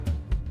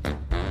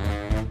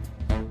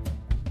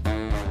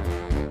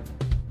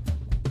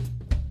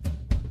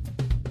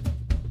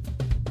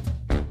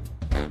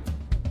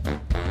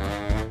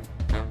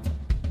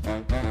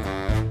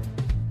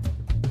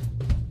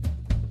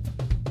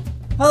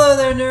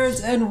there,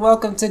 nerds, and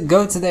welcome to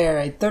Go To There,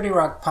 a 30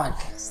 Rock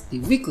podcast.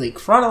 The weekly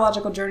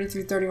chronological journey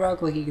through 30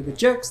 Rock, looking at the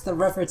jokes, the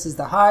references,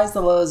 the highs,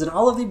 the lows, and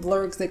all of the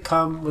blurgs that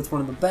come with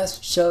one of the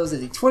best shows of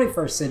the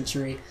 21st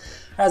century.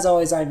 As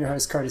always, I'm your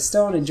host, Curtis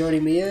Stone, and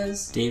joining me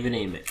is... David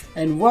Amick.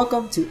 And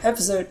welcome to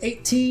episode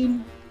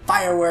 18,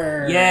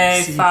 Fireworks!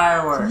 Yay,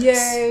 fireworks!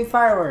 Yay,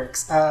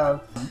 fireworks!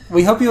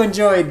 We hope you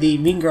enjoyed the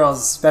Mean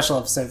Girls special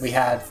episode we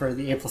had for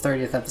the April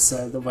 30th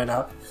episode that went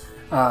up.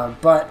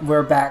 But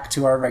we're back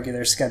to our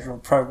regular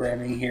scheduled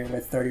programming here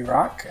with 30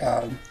 Rock.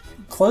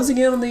 Closing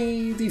in on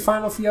the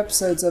final few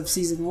episodes of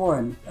Season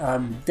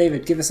 1.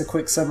 David, give us a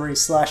quick summary /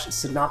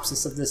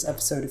 synopsis of this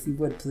episode, if you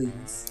would,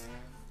 please.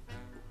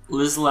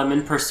 Liz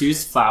Lemon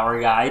pursues Flower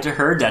Guy to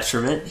her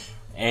detriment,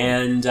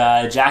 and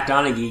Jack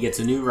Donaghy gets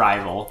a new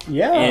rival.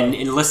 Yeah. And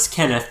enlists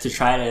Kenneth to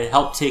try to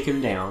help take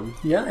him down.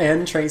 Yeah,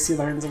 and Tracy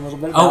learns a little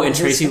bit about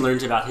Tracy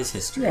learns about his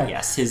history. Yeah.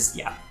 Yes,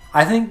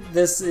 I think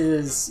this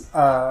is,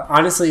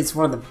 honestly, it's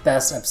one of the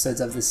best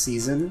episodes of this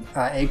season.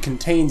 It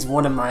contains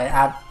one of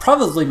my,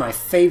 probably my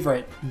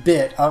favorite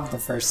bit of the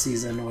first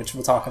season, which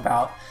we'll talk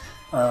about.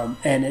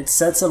 And it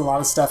sets a lot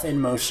of stuff in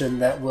motion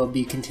that will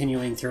be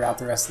continuing throughout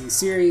the rest of the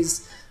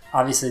series.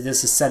 Obviously,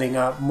 this is setting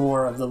up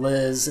more of the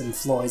Liz and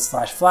Floyd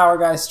 / Flower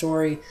Guy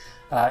story,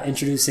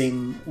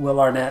 introducing Will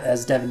Arnett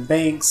as Devin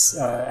Banks,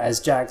 as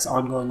Jack's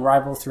ongoing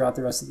rival throughout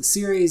the rest of the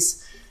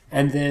series,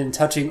 and then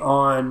touching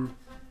on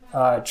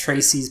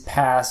Tracy's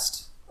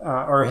past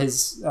or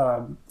his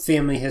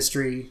family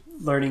history,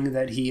 learning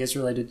that he is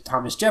related to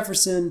Thomas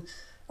Jefferson,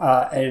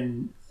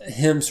 and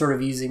him sort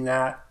of using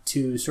that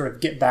to sort of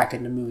get back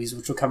into movies,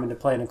 which will come into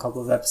play in a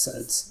couple of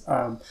episodes.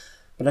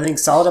 But I think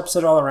solid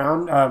episode all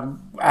around.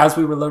 As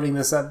we were loading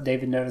this up,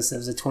 David noticed it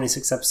was a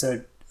 26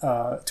 episode.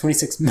 It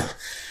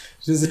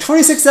was a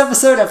 26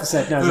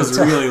 episode. No, it was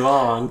really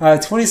long.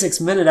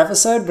 26-minute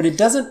episode, but it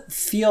doesn't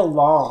feel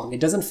long. It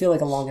doesn't feel like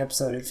a long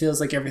episode. It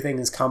feels like everything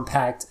is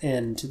compact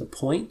and to the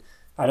point.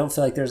 I don't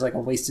feel like there's like a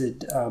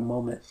wasted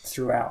moment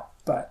throughout.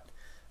 But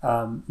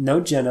no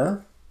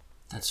Jenna.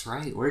 That's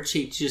right. Where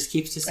she just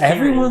keeps disappearing.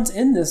 Everyone's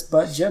in this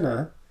but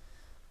Jenna.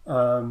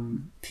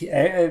 But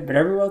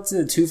everyone's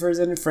in it. Twofer's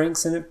in it.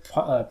 Frank's in it.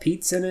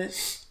 Pete's in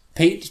it.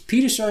 Pete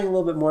is showing a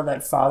little bit more of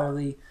that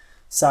fatherly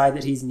side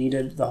that he's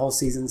needed the whole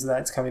season, so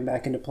that's coming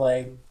back into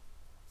play.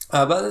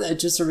 But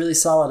it's just a really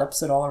solid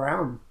episode all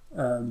around.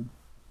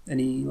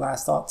 Any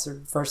last thoughts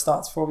or first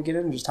thoughts before we get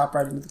in? Just hop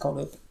right into the cold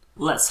open.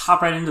 Let's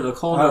hop right into the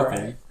cold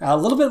open. Right. A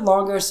little bit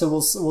longer, so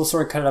we'll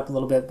sort of cut it up a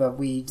little bit. But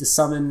we just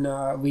summon.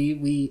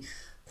 We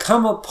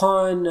come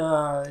upon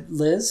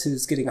Liz,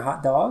 who's getting a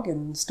hot dog,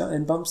 and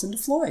bumps into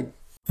Floyd.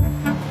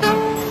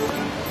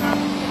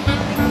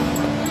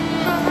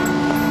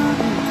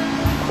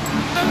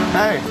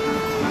 Hey.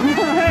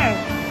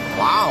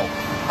 Wow.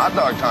 Hot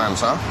dog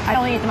times, huh? I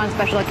only eat them on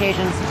special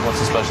occasions. What's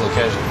the special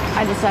occasion?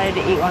 I decided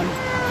to eat one.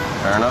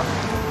 Fair enough.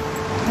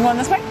 You going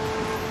this way?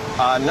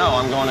 No,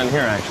 I'm going in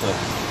here, actually.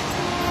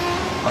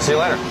 I'll see you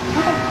later.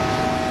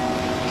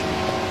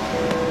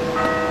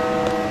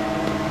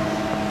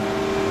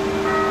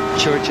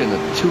 Church on a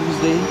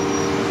Tuesday?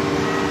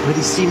 But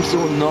it seems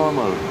so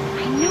normal. I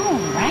know,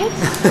 right?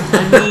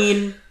 I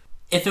mean,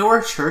 if it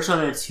were church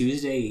on a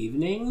Tuesday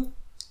evening,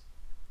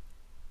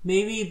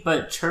 maybe,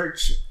 but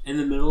church in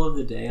the middle of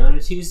the day on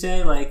a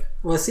Tuesday, like...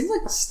 Well, it seems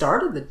like the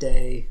start of the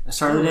day.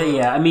 Start of the day,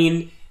 yeah. I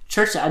mean,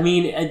 church, to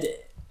me,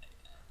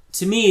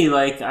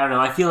 like, I don't know,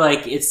 I feel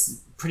like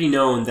it's pretty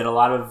known that a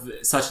lot of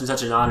such and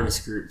such anonymous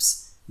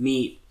groups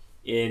meet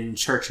in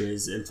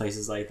churches and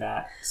places like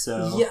that.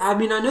 So yeah, I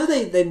mean, I know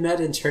they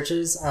met in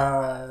churches.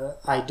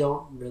 I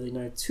don't really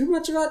know too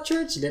much about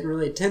church. I didn't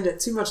really attend it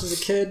too much as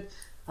a kid,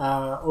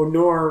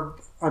 nor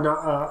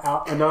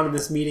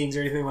anonymous meetings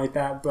or anything like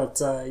that.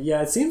 But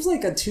yeah, it seems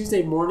like a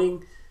Tuesday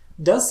morning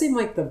does seem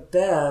like the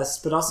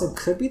best, but also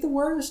could be the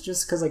worst,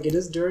 just because like it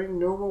is during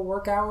normal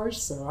work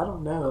hours. So I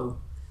don't know,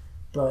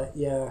 but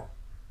yeah.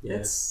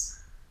 It's.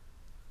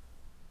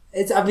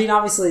 I mean,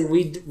 obviously,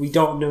 we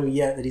don't know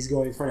yet that he's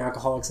going for an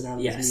Alcoholics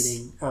Anonymous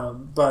meeting.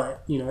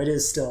 But, you know, it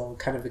is still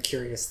kind of a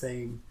curious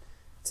thing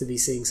to be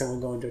seeing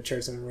someone going to a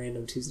church on a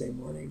random Tuesday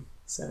morning.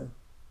 So,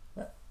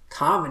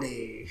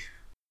 comedy.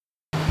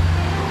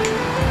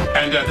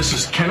 And this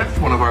is Kenneth,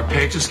 one of our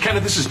pages.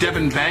 Kenneth, this is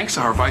Devin Banks,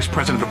 our Vice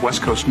President of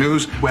West Coast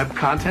News, Web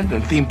Content,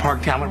 and Theme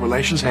Park Talent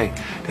Relations. Hey,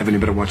 Devin, you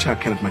better watch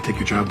out. Kenneth might take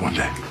your job one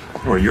day.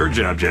 Or your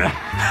job, Jack.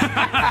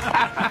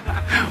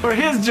 Or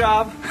his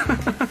job.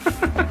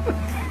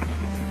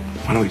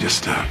 Why don't we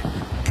just,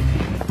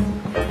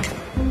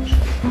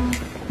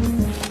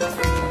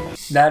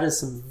 That is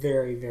some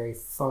very, very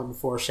fun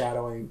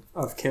foreshadowing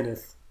of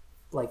Kenneth,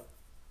 like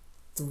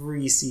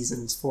 4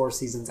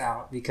 seasons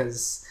out,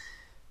 because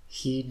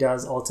he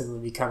does ultimately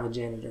become a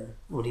janitor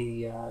when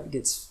he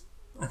gets,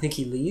 I think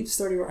he leaves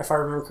 30 Rock, if I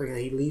remember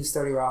correctly, he leaves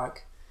 30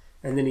 Rock,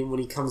 and then when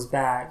he comes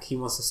back, he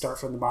wants to start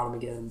from the bottom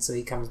again, so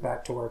he comes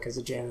back to work as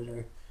a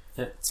janitor.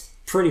 It's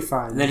pretty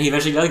fun. And then he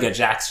eventually does get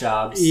Jack's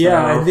job. So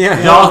yeah.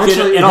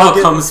 It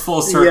all comes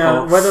full circle.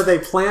 Yeah, whether they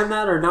plan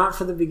that or not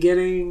from the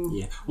beginning.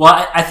 Yeah.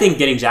 Well, I think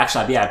getting Jack's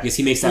job, because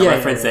he makes that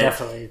reference that,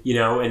 definitely.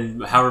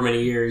 in however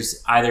many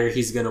years, either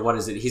he's going to,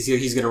 he's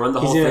going to run the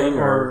whole thing,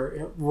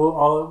 or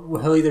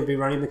he'll either be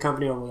running the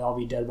company or we'll all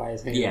be dead by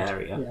his hand. Yeah, there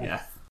we go.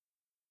 Yeah.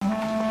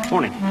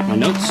 Morning. My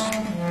notes?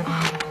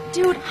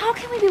 Dude, how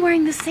can we be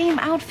wearing the same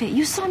outfit?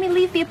 You saw me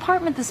leave the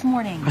apartment this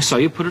morning. I saw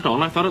you put it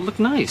on. I thought it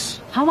looked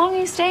nice. How long are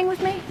you staying with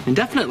me?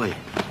 Indefinitely.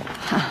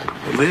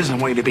 Hey, Liz, I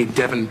want you to meet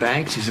Devin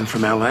Banks. He's in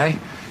from L.A.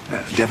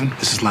 Devin,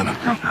 this is Lemon.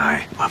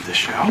 Hi. Love this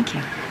show. Thank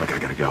you. Look, I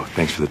gotta go.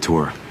 Thanks for the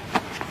tour.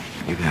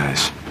 You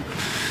guys,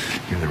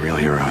 you're the real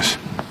heroes.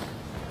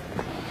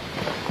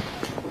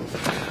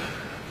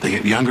 They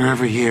get younger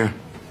every year.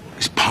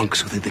 These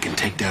punks who think they can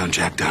take down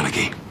Jack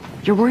Donaghy.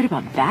 You're worried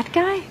about that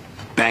guy?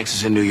 Banks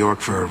is in New York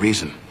for a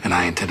reason, and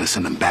I intend to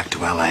send him back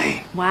to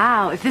L.A.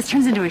 Wow, if this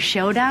turns into a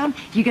showdown,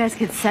 you guys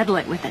could settle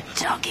it with a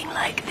talking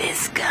like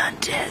this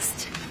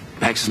contest.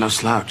 Banks is no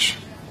slouch.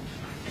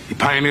 He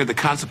pioneered the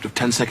concept of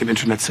 10-second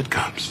internet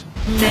sitcoms.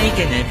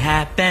 Making it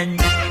happen.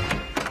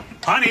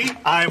 Honey,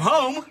 I'm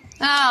home.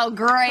 Oh,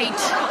 great.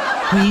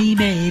 We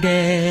made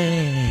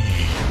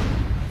it.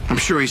 I'm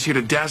sure he's here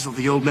to dazzle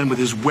the old men with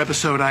his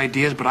webisode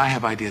ideas, but I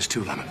have ideas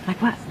too, Lemon.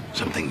 Like what?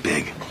 Something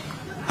big.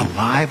 A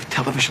live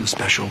television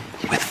special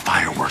with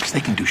fireworks.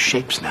 They can do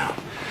shapes now.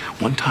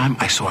 One time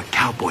I saw a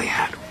cowboy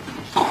hat.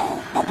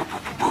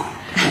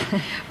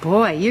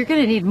 Boy, you're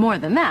gonna need more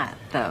than that,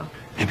 though.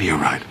 Maybe you're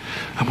right.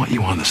 I want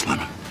you on this,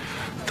 Lemon.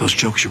 Those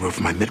jokes you wrote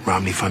for my Mitt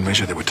Romney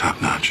fundraiser, they were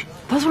top-notch.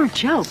 Those weren't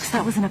jokes.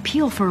 That was an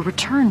appeal for a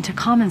return to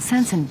common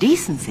sense and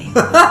decency.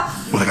 Well,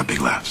 I got big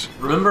laughs.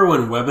 Remember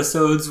when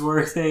webisodes were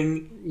a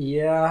thing?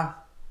 Yeah.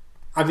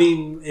 I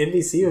mean,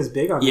 NBC was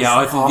big on this.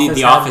 Yeah,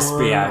 the Office.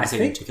 Yeah, I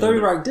think 30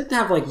 Rock didn't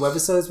have like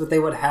webisodes, but they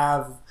would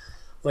have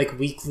like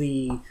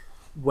weekly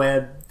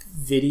web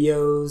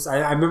videos.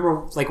 I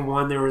remember like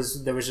one there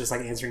was just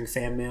like answering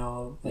fan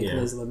mail. Like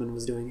Liz Lemon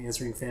was doing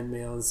answering fan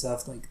mail and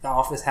stuff. Like The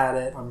Office had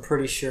it. I'm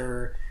pretty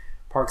sure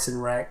Parks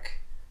and Rec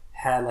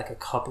had like a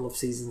couple of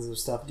seasons of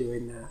stuff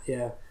doing that.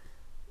 Yeah,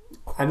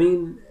 I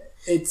mean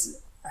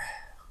it's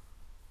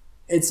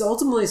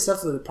ultimately stuff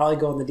that would probably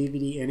go on the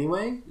DVD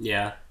anyway.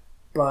 Yeah.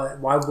 But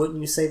why wouldn't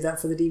you save that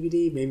for the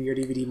DVD? Maybe your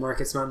DVD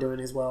market's not doing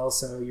as well,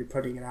 so you're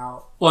putting it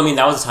out. Well, I mean,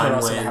 that was a time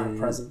also when have a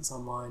presence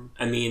online.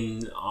 I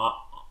mean,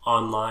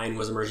 online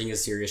was emerging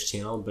as a serious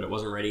channel, but it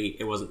wasn't ready.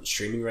 It wasn't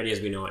streaming ready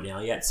as we know it now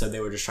yet. So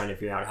they were just trying to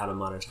figure out how to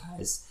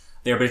monetize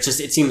there. But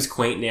it seems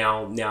quaint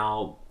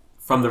now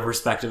from the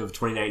perspective of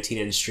 2019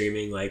 and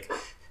streaming. Like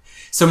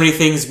so many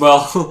things.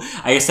 Well,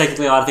 I guess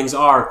technically a lot of things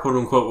are quote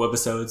unquote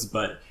webisodes,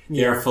 but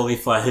they are fully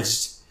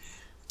fledged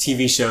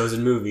TV shows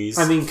and movies.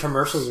 I mean,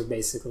 commercials are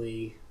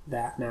basically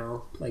that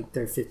now. Like,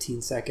 they're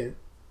 15-second,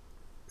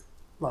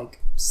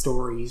 like,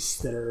 stories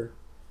that are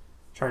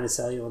trying to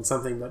sell you on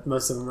something, but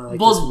most of them are,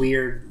 like, this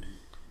weird...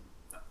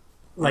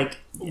 Like,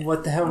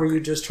 what the hell were you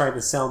just trying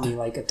to sell me?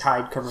 Like, a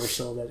Tide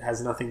commercial that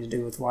has nothing to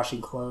do with washing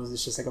clothes.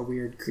 It's just, like, a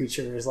weird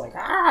creature is like,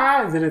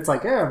 ah! And then it's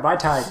like, oh, buy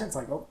Tide. And it's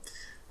like, oh...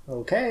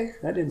 Okay,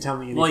 that didn't tell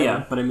me anything. Well,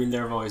 yeah, but I mean,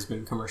 there have always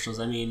been commercials.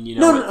 I mean, you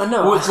know...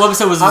 No.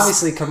 Webisode was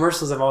obviously,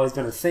 commercials have always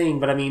been a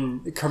thing, but I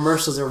mean,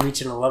 commercials are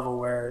reaching a level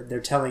where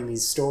they're telling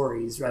these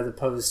stories rather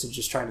opposed to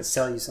just trying to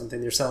sell you something.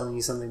 They're selling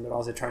you something, but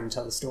also trying to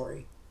tell the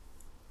story.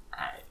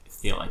 I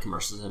feel like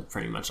commercials have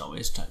pretty much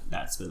always...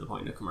 That's been the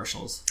point of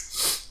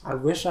commercials. I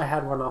wish I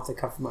had one off the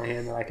cuff of my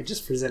hand that I could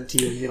just present to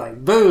you and be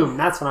like, boom,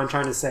 that's what I'm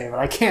trying to say, but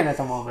I can't at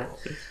the moment.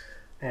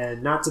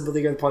 And not to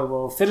belabor the point,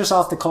 we'll finish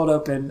off the cold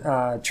open.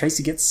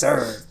 Tracy gets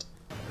served.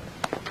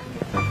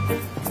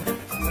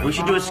 We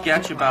should do a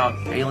sketch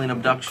about alien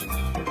abduction.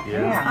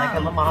 Yeah, like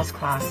a Lamaze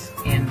class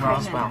in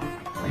Roswell.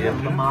 Like a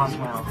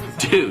Lamaze.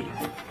 Dude,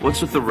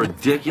 what's with the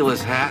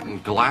ridiculous hat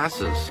and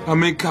glasses?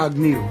 I'm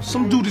incognito.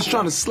 Some dude is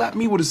trying to slap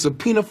me with a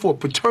subpoena for a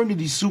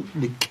paternity suit,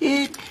 and the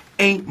kid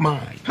ain't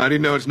mine. How do you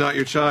know it's not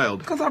your child?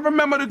 Because I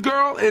remember the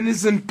girl, and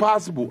it's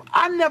impossible.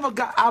 I never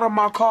got out of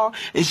my car,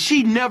 and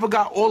she never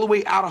got all the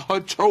way out of her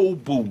toll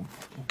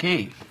booth.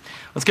 Okay,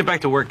 let's get back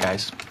to work,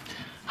 guys.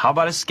 How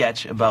about a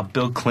sketch about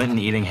Bill Clinton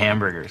eating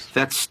hamburgers?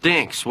 That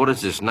stinks. What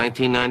is this,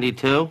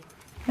 1992?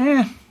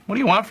 What do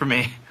you want from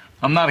me?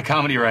 I'm not a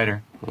comedy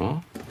writer. Huh?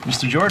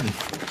 Mr. Jordan,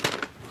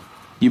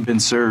 you've been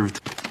served.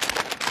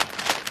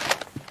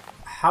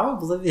 How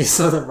oblivious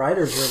are the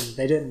writers' room?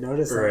 They didn't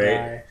notice that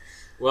guy.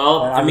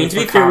 Well, I mean, to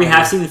be fair, we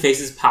have seen the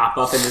faces pop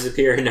up and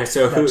disappear, and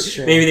so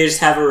maybe they just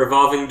have a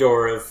revolving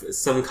door of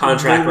some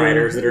contract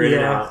writers that are in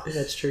and out.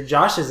 That's true.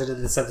 Josh isn't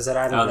in this episode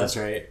either. Oh, that's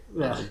right.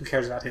 Well, who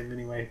cares about him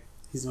anyway?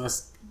 He's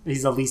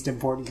the least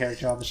important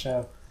character on the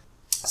show.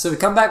 So we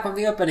come back from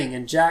the opening,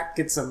 and Jack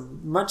gets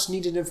some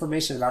much-needed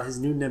information about his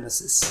new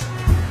nemesis.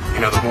 You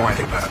know, the more I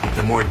think about it,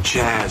 the more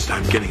jazzed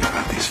I'm getting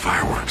about these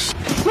fireworks.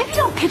 Maybe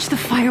don't pitch the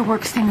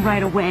fireworks thing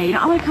right away. You know,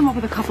 I'm going to come up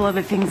with a couple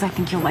other things I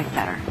think you'll like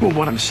better. Well,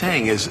 what I'm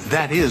saying is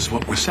that is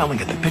what we're selling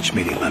at the pitch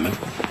meeting, Lemon.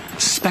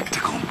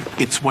 Spectacle,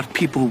 It's what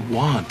people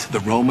want.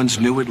 The Romans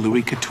knew it,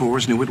 Louis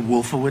Quatorze knew it,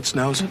 Wolfowitz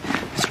knows it.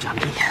 Mr.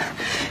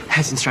 Donaghy,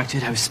 as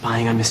instructed, I was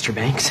spying on Mr.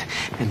 Banks,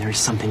 and there is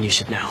something you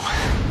should know.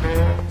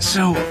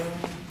 So,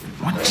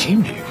 what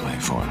team do you play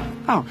for?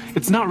 Oh,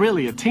 it's not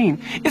really a team.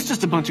 It's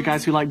just a bunch of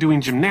guys who like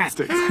doing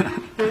gymnastics.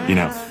 You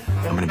know,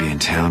 I'm gonna be in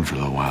town for a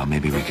little while.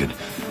 Maybe we could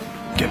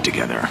get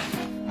together.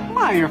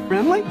 Why, you're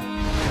friendly.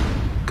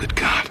 Good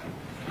God.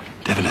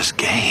 Devin is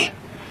gay.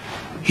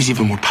 He's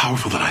even more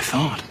powerful than I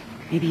thought.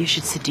 Maybe you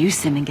should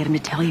seduce him and get him to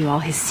tell you all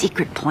his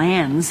secret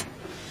plans.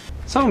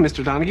 So,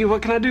 Mr. Donaghy,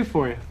 what can I do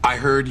for you? I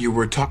heard you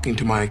were talking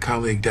to my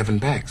colleague Devin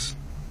Banks.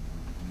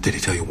 Did he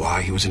tell you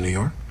why he was in New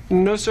York?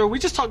 No, sir. We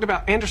just talked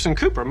about Anderson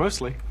Cooper,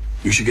 mostly.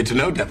 You should get to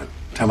know Devin.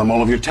 Tell him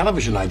all of your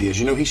television ideas.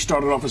 You know, he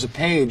started off as a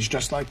page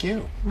just like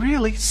you.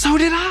 Really? So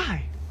did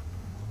I.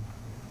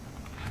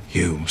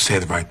 You say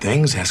the right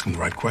things, ask him the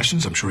right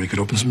questions. I'm sure he could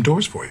open some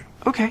doors for you.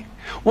 Okay.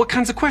 What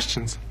kinds of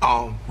questions?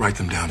 I'll write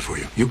them down for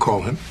you. You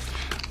call him.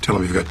 Tell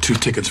him you've got 2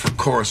 tickets for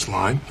Chorus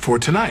Line for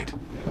tonight.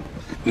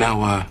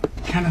 Now,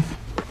 Kenneth,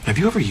 have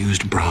you ever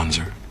used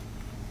bronzer?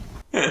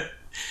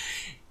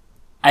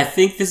 I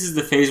think this is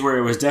the phase where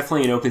it was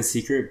definitely an open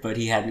secret, but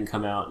he hadn't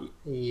come out.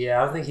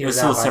 Yeah, I think he was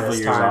still out by several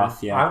this years time.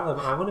 off. Yeah,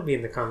 I want to be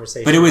in the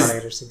conversation. But it was about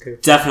Anderson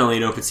Cooper. definitely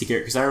an open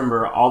secret because I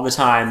remember all the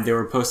time there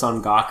were posts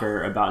on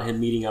Gawker about him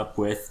meeting up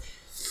with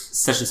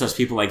such and such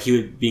people. Like he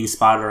was being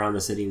spotted around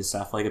the city and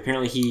stuff. Like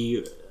apparently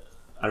he,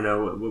 I don't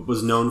know,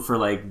 was known for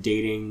like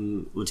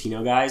dating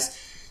Latino guys.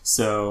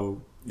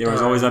 So there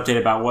was always update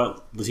about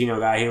what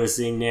Latino guy he was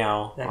seeing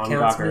now that on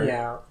counts Gawker. me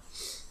out.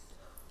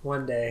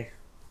 One day.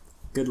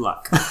 Good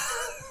luck.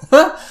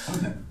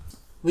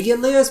 We get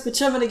Leos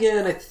Bichemin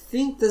again. I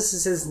think this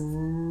is his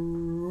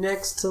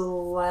next to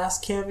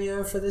last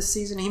cameo for this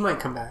season. He might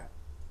come back.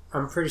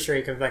 I'm pretty sure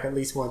he comes back at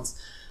least once.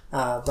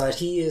 But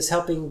he is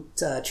helping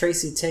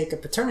Tracy take a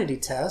paternity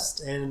test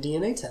and a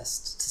DNA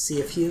test to see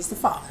if he is the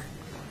father.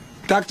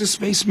 Dr.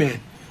 Spaceman,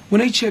 when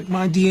they check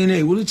my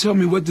DNA, will it tell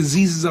me what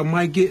diseases I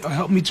might get or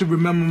help me to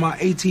remember my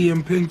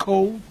ATM PIN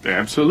code?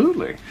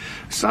 Absolutely.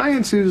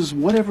 Science is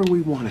whatever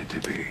we want it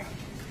to be.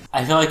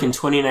 I feel like in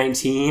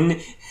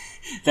 2019,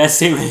 that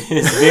statement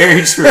is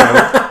very true.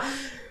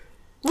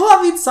 Well,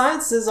 I mean,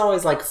 science is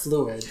always like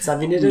fluids. I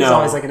mean, it is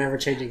always like an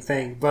ever-changing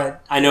thing.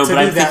 But I know, but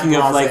I'm thinking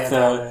of like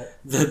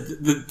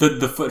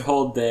the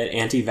foothold that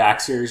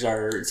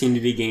anti-vaxxers seem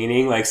to be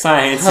gaining. Like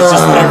science is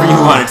just whatever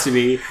you want it to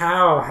be.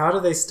 How do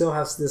they still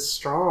have this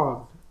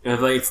strong?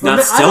 Like it's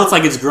not still. It's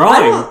like it's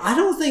growing. I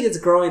don't think it's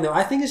growing though.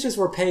 I think it's just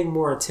we're paying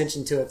more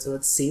attention to it, so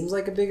it seems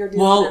like a bigger deal.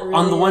 Well, than it really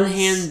on the one is.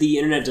 hand, the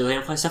internet does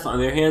amplify stuff. On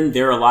the other hand,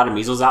 there are a lot of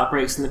measles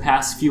outbreaks in the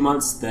past few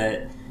months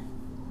that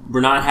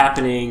were not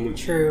happening.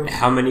 True.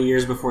 How many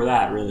years before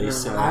that, really? Yeah,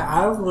 So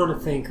I want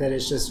to think that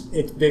it's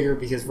bigger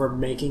because we're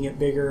making it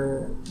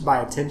bigger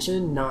by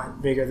attention,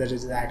 not bigger that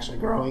it's actually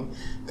growing.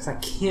 Because I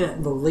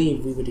can't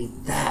believe we would be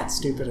that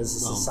stupid as a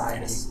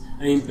society. Yes.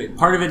 I mean,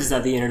 part of it is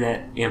that the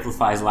internet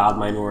amplifies loud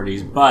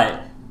minorities,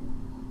 but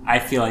I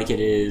feel like it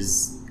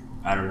is,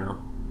 I don't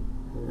know,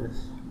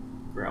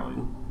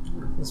 growing.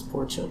 Those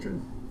poor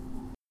children.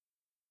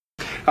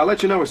 I'll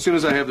let you know as soon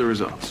as I have the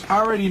results. I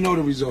already know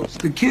the results.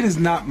 The kid is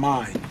not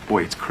mine.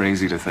 Boy, it's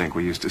crazy to think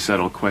we used to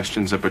settle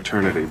questions of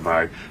paternity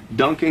by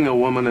dunking a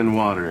woman in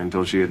water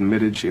until she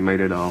admitted she made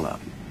it all up.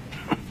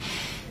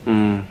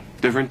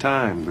 Different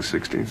time, the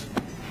 60s.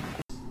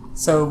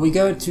 So we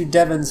go to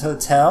Devin's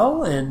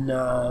hotel, and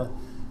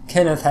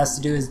Kenneth has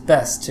to do his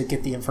best to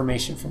get the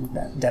information from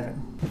Devin.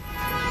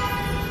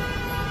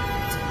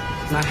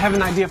 And I have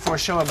an idea for a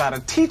show about a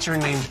teacher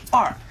named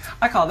Art.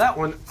 I call that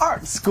one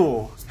Art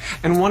School.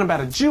 And one about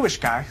a Jewish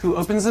guy who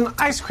opens an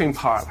ice cream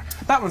parlor.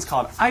 That one's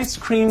called Ice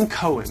Cream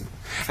Cohen.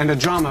 And a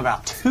drama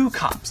about 2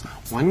 cops,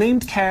 one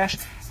named Cash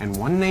and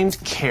one named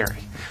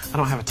Carrie. I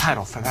don't have a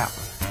title for that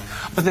one.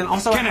 But then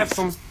also I have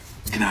some...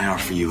 Can I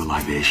offer you a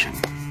libation?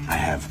 I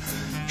have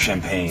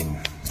champagne,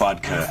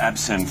 vodka,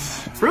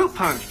 absinthe. Fruit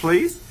punch,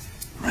 please.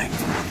 Right.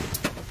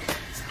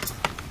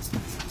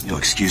 You'll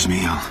excuse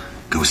me, I'll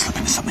go slip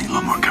into something a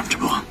little more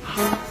comfortable.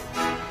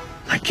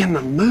 Like in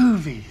the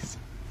movies.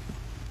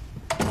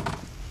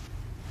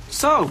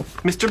 So,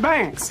 Mr.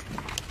 Banks,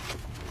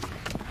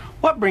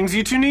 what brings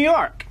you to New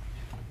York?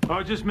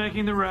 Oh, just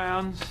making the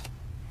rounds.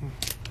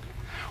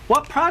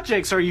 What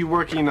projects are you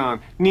working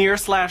on,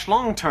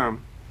 near/long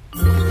term?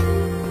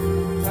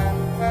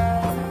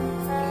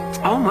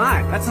 Oh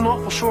my, that's an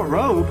awful short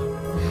robe.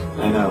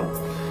 I know.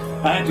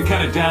 I had to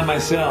cut it down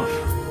myself.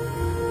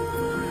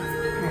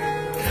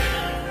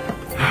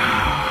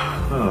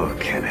 Oh,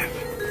 Kenneth.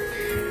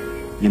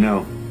 You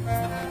know,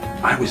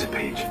 I was a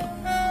page.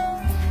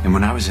 And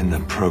when I was in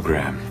the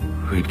program,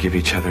 we'd give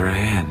each other a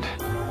hand.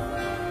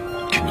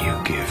 Can you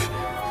give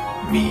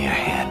me a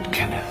hand,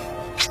 Kenneth?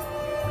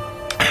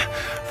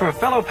 For a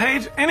fellow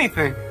page,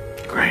 anything.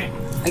 Great.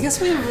 I guess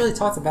we haven't really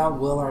talked about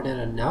Will Arnett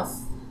enough.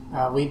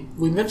 We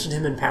mentioned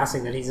him in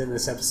passing that he's in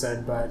this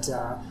episode, but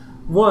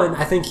one,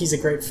 I think he's a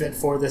great fit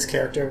for this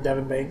character of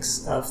Devin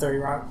Banks of 30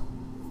 Rock.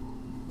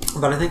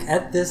 But I think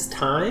at this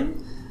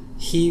time,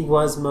 he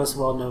was most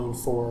well known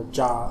for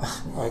Gob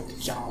or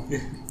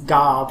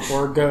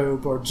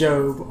Gob or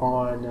Job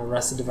on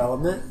Arrested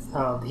Development.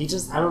 He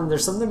just, I don't know,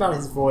 there's something about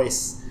his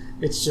voice.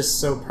 It's just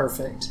so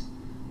perfect.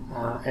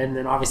 And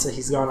then obviously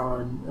he's gone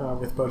on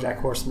with BoJack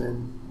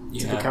Horseman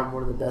to become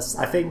one of the best,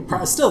 I think,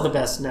 still the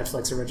best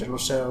Netflix original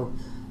show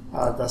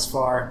thus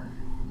far.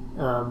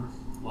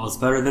 Well, it's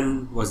better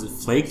than, was it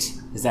Flaked?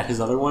 Is that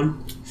his other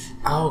one?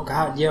 Oh,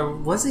 God, yeah.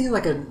 Was he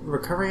like a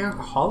recovering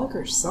alcoholic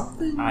or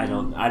something?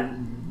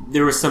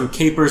 There was some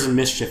capers and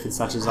mischief and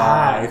such as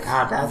I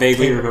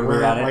vaguely remember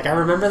about it. Like, I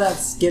remember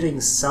that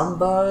getting some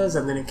buzz,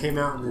 and then it came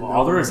out, and then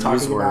all the was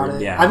reviews talking were, about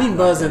it. yeah, I mean,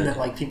 buzz in that,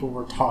 like, people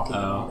were talking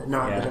about it,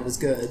 not that it was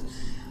good.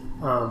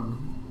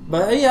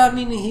 But, yeah, I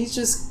mean, he's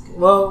just...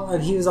 Well,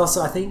 and he was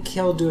also... I think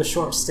he'll do a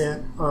short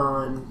stint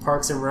on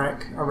Parks and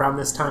Rec around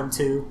this time,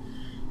 too.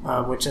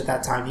 Which at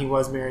that time he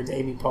was married to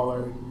Amy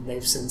Poehler, and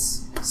they've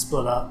since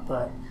split up.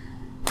 But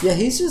yeah,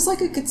 he's just like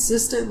a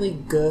consistently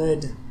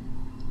good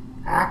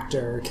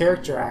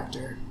character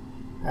actor.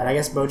 And I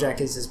guess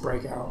BoJack is his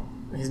breakout.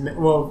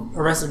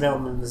 Arrested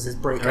Development was his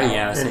breakout. Oh,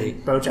 yeah,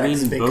 and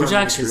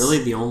BoJack's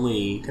really the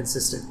only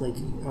consistently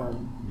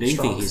big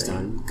thing he's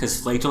done, because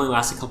Flaked only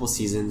lasted a couple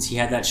seasons. He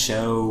had that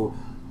show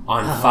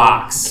on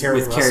Fox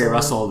with Kerry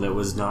Russell that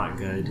was not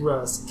good.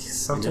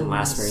 Something didn't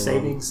last very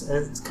long.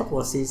 It's a couple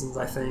of seasons,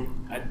 I think.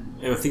 I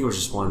think it was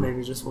just one.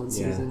 Maybe just one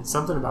season. Yeah.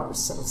 Something about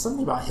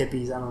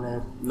hippies. I don't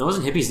know. No, it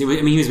wasn't hippies.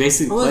 He was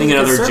basically playing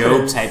another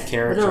Job type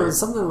character. No, it was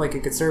something like a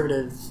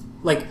conservative,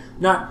 like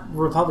not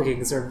Republican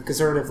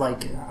conservative.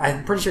 Like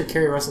I'm pretty sure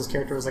Kerry Russell's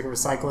character was like a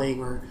recycling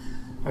or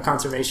a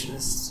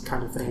conservationist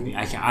kind of thing.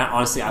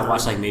 Honestly, I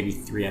watched like maybe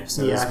 3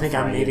 episodes. Yeah, I think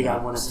I maybe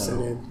got one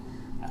episode in.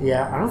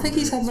 Yeah, I don't think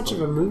he's had much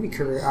of a movie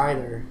career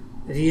either.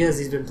 If he is,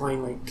 he's been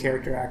playing like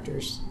character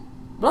actors.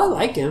 But I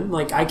like him.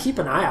 Like I keep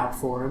an eye out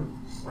for him.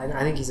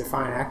 I think he's a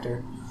fine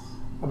actor.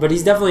 But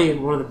he's definitely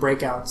one of the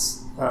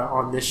breakouts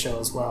on this show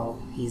as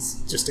well.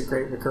 He's just a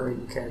great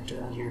recurring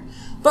character on here.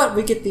 But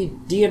we get the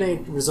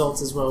DNA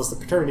results as well as the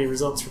paternity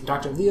results from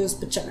Dr. Leos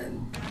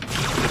Pachemin.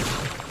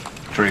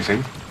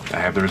 Tracy, I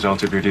have the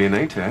results of your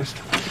DNA test.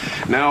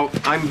 Now,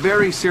 I'm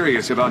very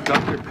serious about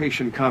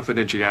doctor-patient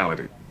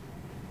confidentiality.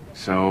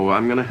 So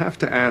I'm going to have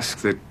to ask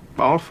that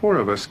all 4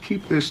 of us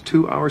keep this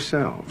to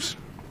ourselves.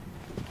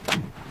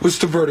 What's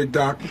the verdict,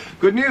 Doc?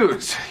 Good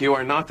news. You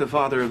are not the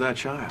father of that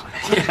child.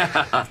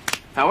 Yeah.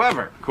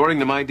 However, according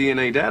to my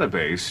DNA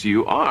database,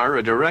 you are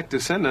a direct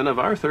descendant of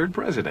our 3rd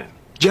president.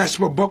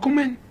 Jasper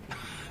Buckelman?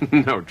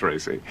 No,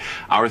 Tracy.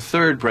 Our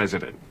 3rd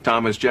president,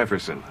 Thomas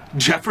Jefferson.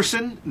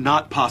 Jefferson?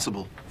 Not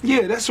possible.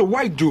 Yeah, that's a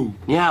white dude.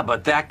 Yeah,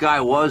 but that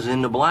guy was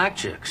into black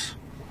chicks.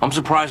 I'm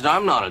surprised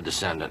I'm not a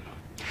descendant.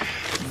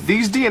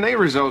 These DNA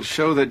results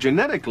show that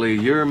genetically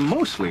you're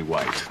mostly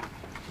white.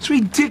 It's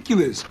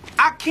ridiculous.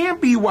 I can't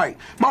be white.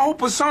 My whole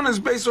persona is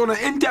based on an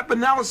in-depth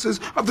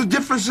analysis of the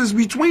differences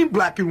between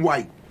black and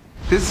white.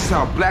 This is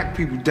how black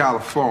people dial a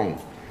phone.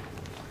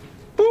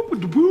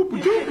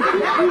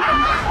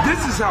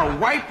 This is how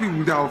white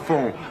people dial a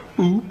phone.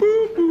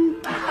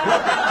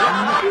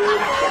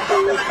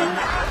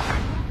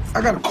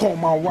 I gotta call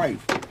my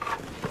wife.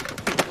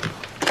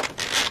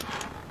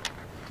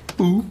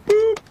 Boop,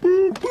 boop,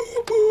 boop,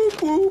 boop, boop,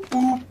 boop,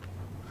 boop.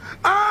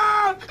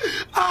 Ah!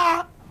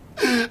 Ah!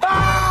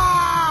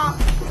 Ah!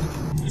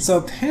 So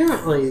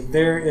apparently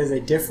there is a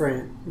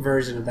different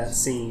version of that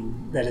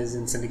scene that is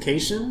in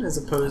syndication as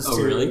opposed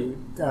to... Really?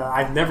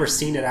 I've never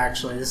seen it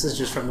actually. This is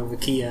just from the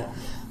Wikia.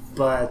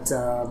 But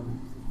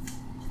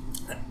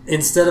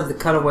instead of the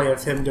cutaway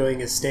of him doing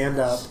his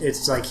stand-up,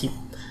 it's like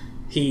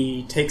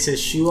he takes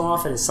his shoe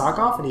off and his sock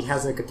off and he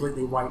has a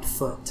completely white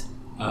foot.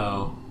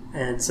 Oh.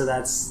 And so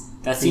that's...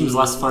 That seems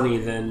less funny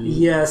than...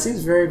 Yeah, it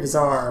seems very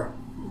bizarre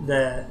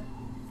that...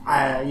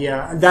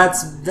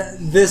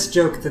 this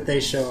joke that they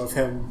show of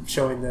him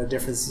showing the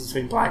differences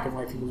between black and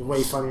white people is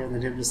way funnier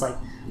than him just like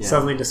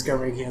suddenly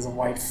discovering he has a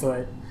white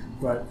foot.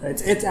 But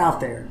it's out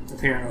there,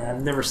 apparently.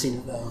 I've never seen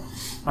it, though.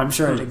 I'm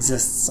sure it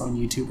exists on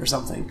YouTube or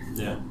something.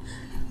 Yeah.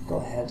 Go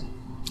ahead.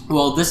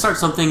 Well, this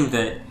starts something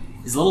that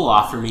is a little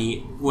off for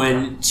me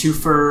when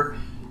Toofer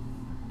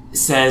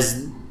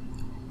says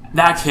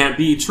that can't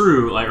be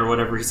true, like, or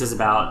whatever he says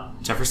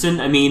about Jefferson.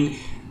 I mean,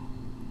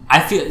 I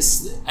feel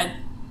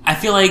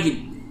like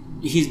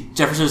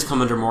Jefferson has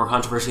come under more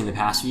controversy in the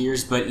past few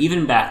years, but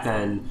even back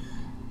then,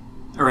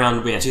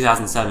 around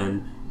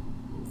 2007,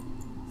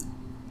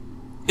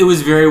 it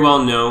was very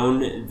well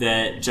known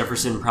that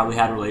Jefferson probably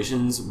had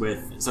relations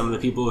with some of the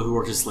people who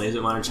worked as slaves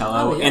at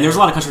Monticello. And there's a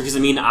lot of controversy.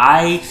 I mean,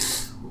 I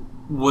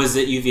was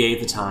at UVA at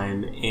the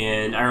time,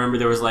 and I remember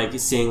there was like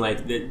seeing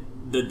like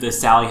the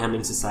Sally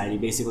Hemings Society,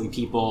 basically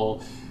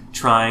people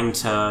trying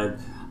to...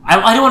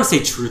 I don't want to say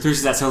truthers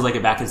because that sounds like a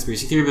bad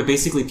conspiracy theory, but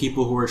basically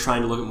people who were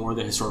trying to look at more of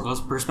the historical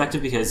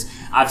perspective, because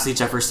obviously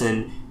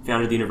Jefferson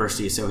founded the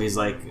university, so he's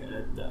like...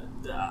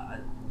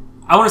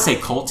 I want to say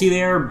culty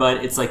there,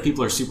 but it's like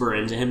people are super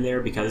into him there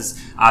because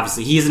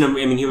obviously he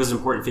was an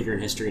important figure in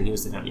history and he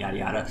was the yada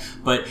yada.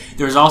 But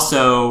there's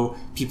also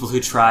people who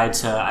tried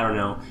to, I don't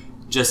know,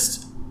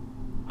 just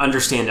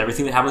understand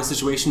everything that happened in the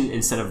situation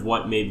instead of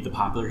what made the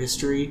popular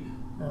history.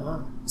 Uh-huh.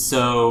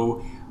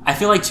 So I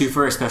feel like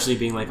Toofer, especially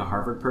being like a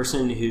Harvard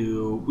person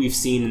who we've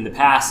seen in the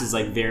past, is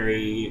like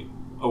very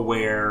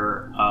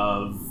aware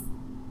of,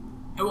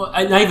 well,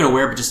 not even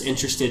aware, but just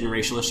interested in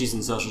racial issues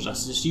and social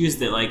justice issues,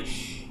 that like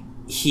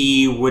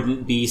he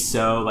wouldn't be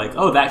so like,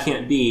 oh, that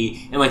can't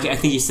be. And like I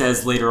think he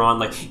says later on,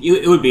 like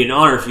it would be an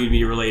honor if you'd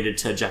be related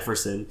to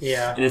Jefferson.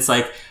 Yeah. And it's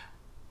like,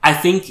 I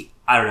think,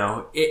 I don't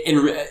know,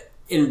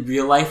 in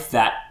real life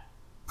that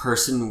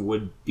person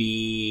would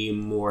be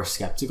more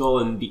skeptical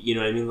and be, you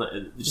know what I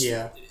mean? Just,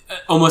 yeah.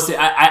 Almost,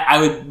 I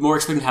would more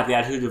expect him to have the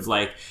attitude of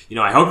like, you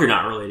know, I hope you're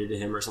not related to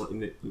him or something.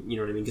 That, you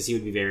know what I mean? Because he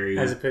would be very,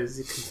 as opposed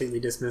to completely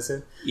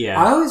dismissive.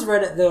 Yeah. I always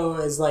read it though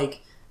as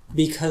like,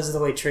 because of the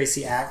way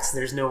Tracy acts,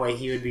 there's no way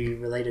he would be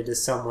related to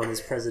someone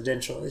as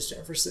presidential as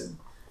Jefferson.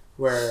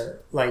 Where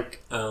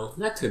like, oh,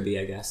 that could be,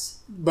 I guess.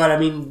 But I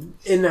mean,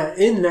 in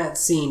that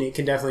scene, it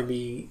can definitely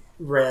be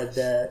read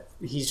that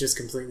he's just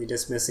completely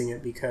dismissing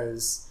it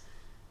because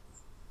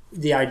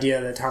the idea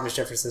that Thomas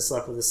Jefferson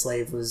slept with a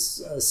slave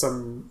was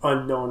some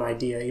unknown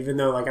idea. Even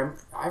though, like,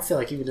 I feel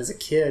like even as a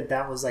kid,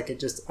 that was like a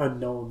just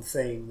unknown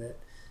thing that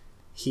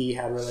he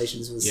had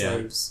relations with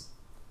slaves.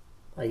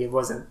 Like, it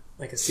wasn't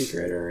like a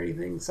secret or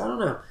anything. So I don't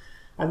know.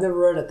 I've never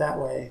read it that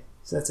way.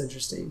 So that's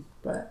interesting.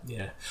 But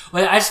yeah,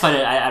 well, I just find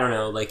it. I don't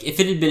know. Like, if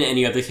it had been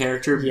any other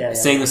character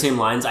saying the same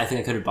lines, I think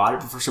I could have bought it.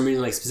 But for some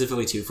reason, like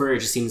specifically Toofer, it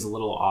just seems a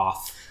little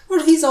off.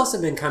 Well, he's also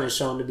been kind of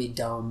shown to be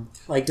dumb.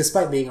 Like,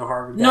 despite being a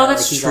Harvard guy. No,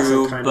 that's like,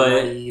 true. But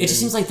it just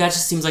seems like the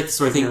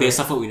sort of thing based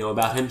off what we know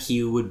about him.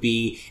 He would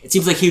be. It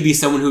seems like he would be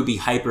someone who would be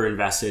hyper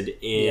invested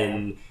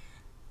in,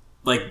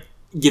 like,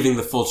 giving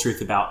the full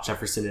truth about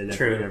Jefferson and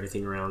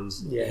everything around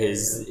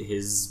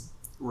his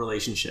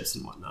relationships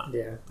and whatnot.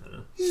 Yeah, I don't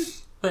know.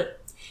 But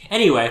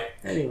anyway,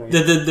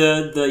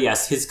 the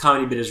yes, his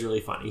comedy bit is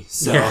really funny.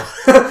 So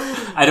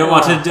I don't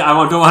want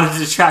to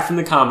detract from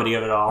the comedy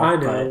of it all. I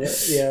know.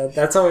 But. Yeah,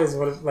 that's always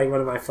one of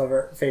my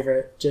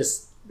favorite.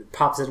 Just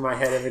pops into my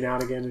head every now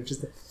and again.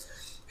 Just.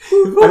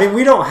 I mean,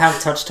 we don't have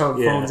touch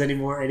tone phones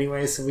anymore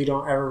anyway, so we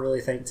don't ever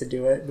really think to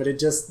do it. But it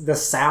just the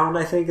sound,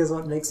 I think, is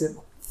what makes it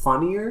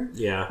funnier.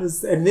 Yeah.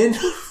 And then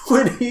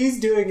when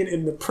he's doing it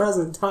in the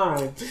present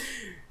time,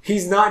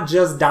 he's not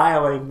just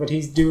dialing, but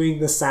he's doing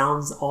the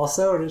sounds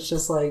also. And it's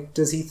just like,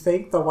 does he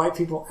think the white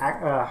people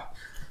act...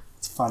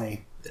 it's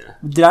funny. Yeah.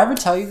 Did I ever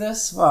tell you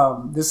this?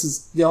 This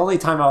is the only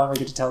time I'll ever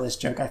get to tell this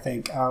joke, I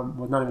think.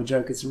 Well, not even a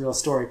joke, it's a real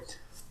story.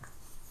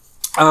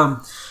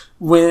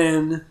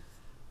 When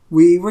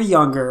we were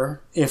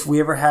younger, if we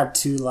ever had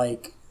to,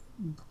 like,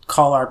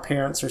 call our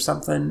parents or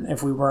something,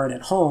 if we weren't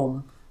at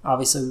home...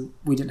 Obviously,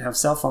 we didn't have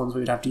cell phones. We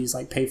would have to use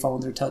like pay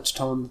phones or touch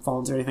tone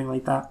phones or anything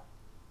like that.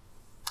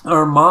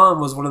 Our mom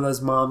was one of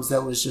those moms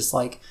that was just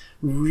like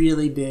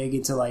really big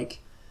into like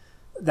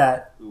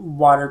that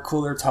water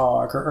cooler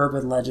talk or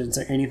urban legends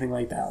or anything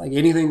like that. Like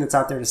anything that's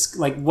out there to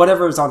like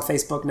whatever is on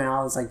Facebook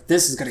now is like,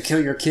 this is going to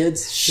kill your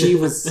kids. She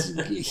was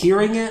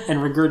hearing it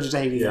and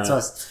regurgitating it to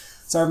us.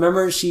 So I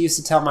remember she used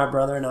to tell my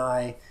brother and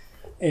I,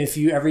 if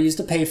you ever used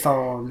a pay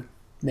phone,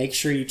 make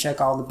sure you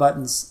check all the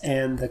buttons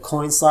and the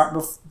coin slot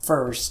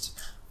first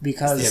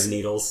because they have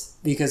needles.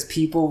 Because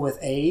people with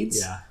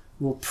AIDS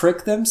will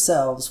prick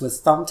themselves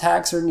with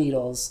thumbtacks or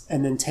needles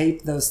and then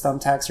tape those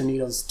thumbtacks or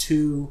needles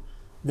to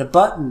the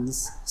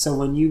buttons. So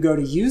when you go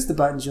to use the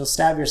buttons, you'll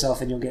stab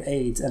yourself and you'll get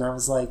AIDS. And I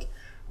was like,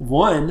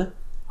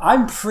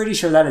 I'm pretty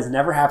sure that has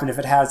never happened. If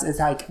it has, it's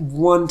like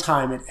one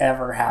time it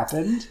ever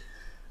happened.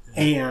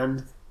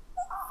 And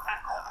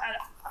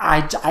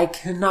I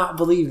cannot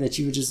believe that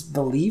you would just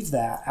believe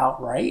that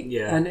outright.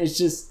 Yeah. And it's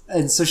just...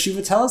 And so she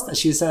would tell us that.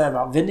 She would say that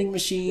about vending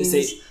machines,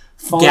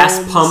 phones,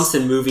 gas pumps,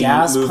 and movie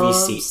pumps.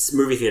 seats.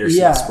 Movie theater seats.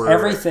 Yeah,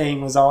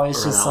 everything was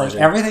always just like,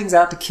 everything's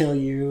out to kill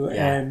you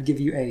and give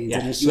you AIDS. Yeah.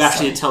 And it's you just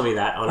actually did tell me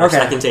that on our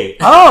second date.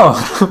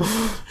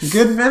 Oh!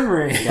 Good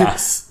memory.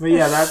 Yes. But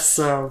yeah, that's...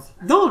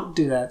 don't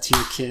do that to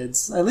your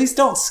kids. At least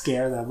don't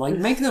scare them. Like,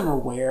 make them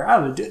aware.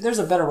 There's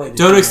a better way to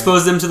do it. Don't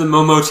expose them to the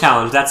Momo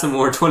Challenge. That's a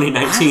more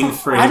 2019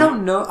 frame. I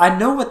don't know. I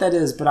know what that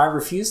is, but I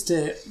refuse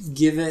to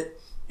give it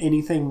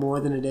anything more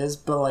than it is.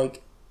 But,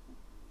 like,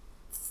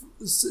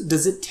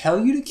 does it tell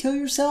you to kill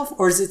yourself?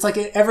 Or is it like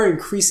an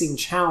ever-increasing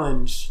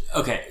challenge?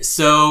 Okay,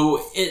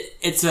 so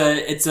it's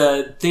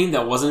a thing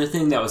that wasn't a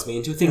thing that was made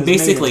into a thing.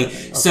 Basically,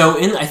 okay. So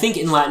I think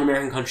in Latin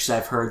American countries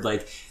I've heard,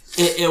 like,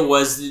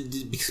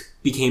 it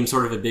became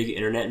sort of a big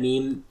internet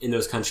meme in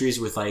those countries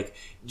with, like,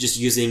 just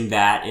using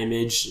that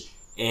image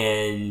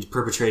and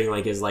perpetrating,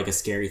 like, as, like, a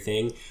scary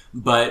thing.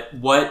 But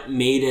what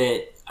made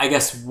it, I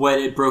guess, what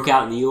it broke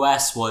out in the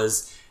US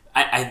was,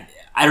 I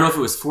don't know if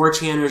it was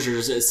 4chan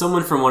or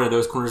someone from one of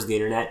those corners of the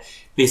internet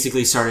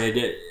basically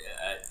started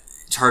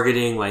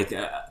targeting, like,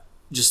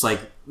 just like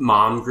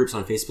mom groups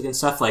on Facebook and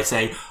stuff, like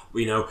saying,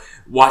 you know,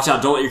 watch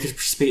out, don't let your kids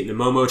participate in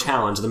the Momo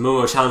Challenge. The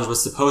Momo Challenge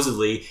was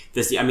supposedly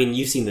this, I mean,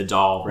 you've seen the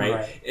doll,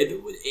 right?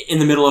 In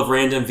the middle of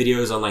random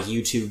videos on like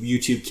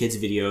YouTube kids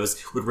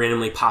videos would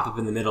randomly pop up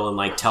in the middle and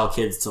like tell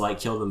kids to like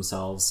kill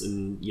themselves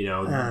and, you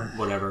know,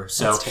 whatever.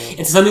 So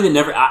it's something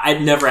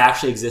that never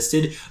actually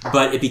existed,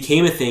 but it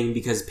became a thing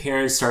because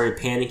parents started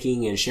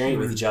panicking and sharing it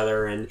with each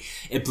other, and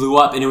it blew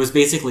up, and it was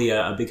basically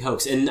a big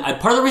hoax. And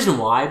part of the reason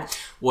why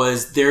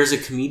was there's a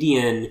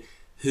comedian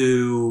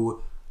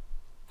who,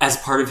 as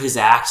part of his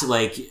act,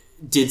 like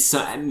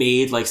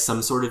made like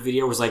some sort of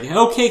video, was like,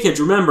 okay kids,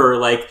 remember,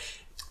 like,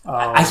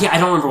 I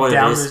don't remember what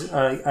it is.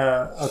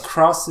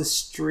 Across the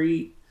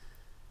street,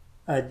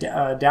 down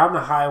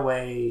the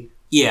highway.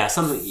 Yeah,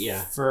 something. Yeah,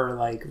 for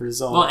like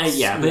results. Well,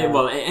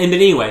 but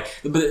anyway,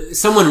 but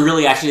someone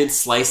really actually did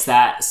splice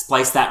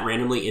that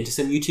randomly into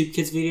some YouTube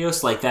Kids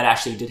videos. Like that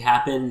actually did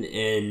happen,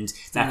 and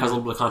that caused a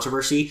little bit of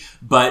controversy.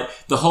 But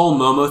the whole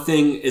Momo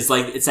thing is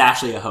like it's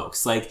actually a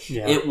hoax. Like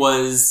it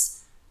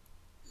was.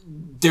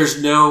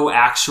 There's no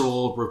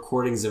actual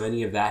recordings of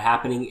any of that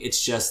happening.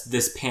 It's just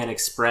this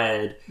panic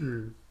spread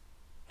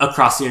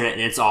across the internet,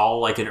 and it's all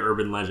like an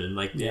urban legend.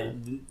 Like, I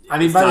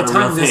mean, by the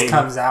time this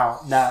comes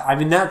out,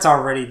 that's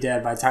already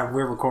dead by the time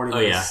we're recording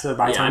this. So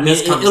by the time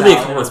this comes out, it'll be a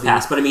couple months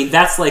past. But I mean,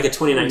 that's like a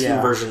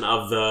 2019 version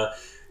of the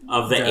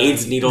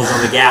AIDS needles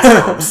on the gas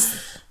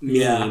pumps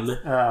meme.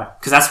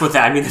 Because that's what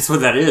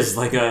that is.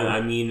 Like a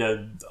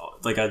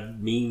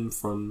meme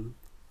from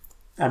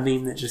a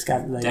meme that just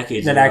got like,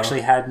 decades that ago.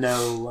 Actually had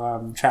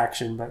no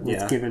traction, but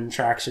was given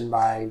traction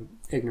by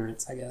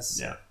ignorance, I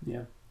guess.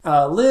 Yeah.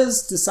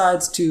 Liz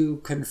decides to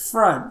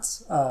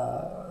confront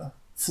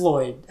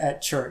Floyd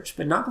at church,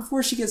 but not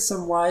before she gets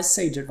some wise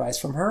sage advice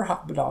from her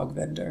hot dog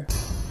vendor.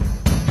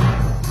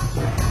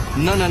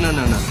 No.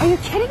 Are you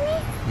kidding me?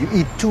 You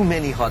eat too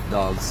many hot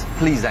dogs.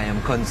 Please, I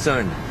am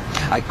concerned.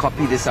 I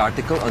copied this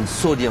article on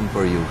sodium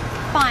for you.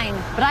 Fine,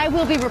 but I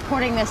will be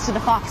reporting this to the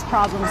Fox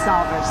Problem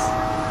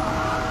Solvers.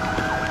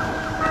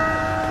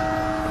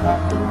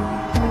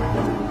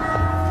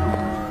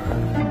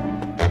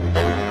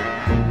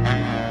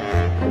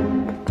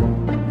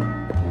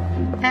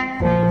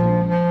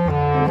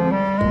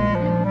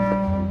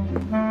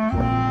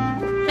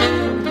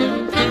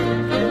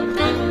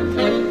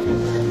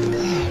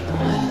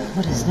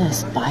 What is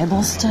this,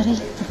 Bible study?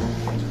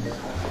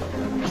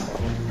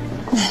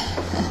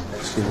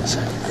 Excuse me a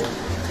second.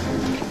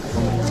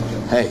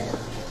 Hey.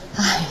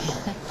 Hi.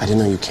 I didn't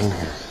know you came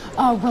here.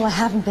 Oh, well, I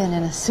haven't been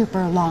in a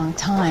super long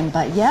time,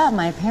 but yeah,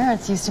 my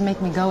parents used to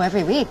make me go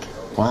every week.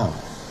 Wow.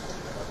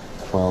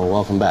 Well,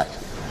 welcome back.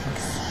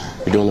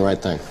 Thanks. You're doing the right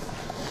thing.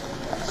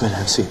 Good,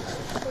 have a seat.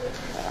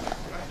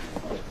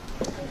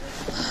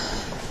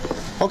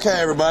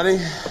 Okay, everybody.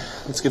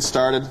 Let's get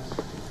started.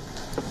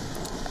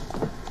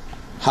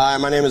 Hi,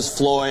 my name is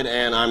Floyd,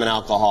 and I'm an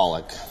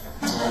alcoholic.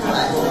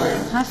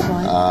 Hi,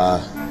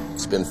 Floyd.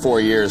 It's been 4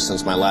 years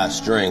since my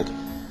last drink,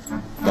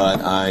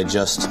 but I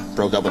just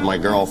broke up with my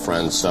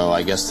girlfriend, so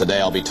I guess today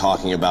I'll be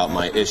talking about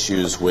my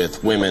issues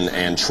with women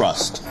and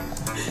trust.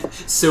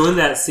 So in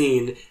that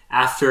scene,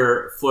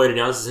 after Floyd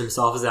announces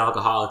himself as an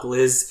alcoholic,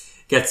 Liz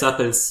gets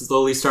up and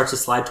slowly starts to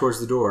slide towards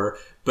the door,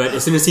 but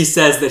as soon as he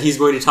says that he's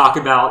going to talk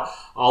about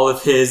all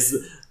of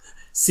his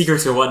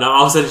secrets and whatnot,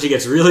 all of a sudden she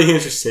gets really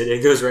interested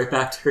and goes right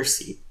back to her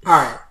seat.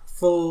 Alright,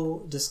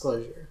 full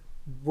disclosure.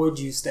 Would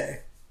you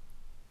stay?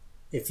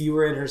 If you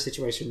were in her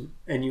situation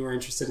and you were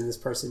interested in this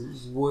person,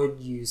 would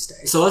you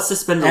stay? So let's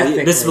suspend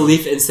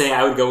disbelief and say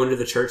I would go into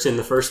the church in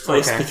the first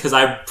place, because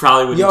I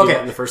probably wouldn't do that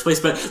in the first place.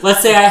 But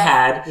let's say I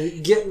had.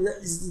 Getting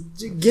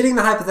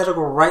the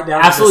hypothetical right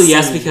down Absolutely to the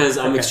yes, scene. because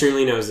I'm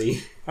extremely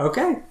nosy.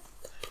 Okay.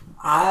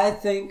 I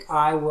think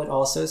I would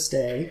also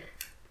stay.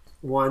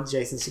 One,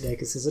 Jason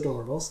Sudeikis is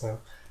adorable, so...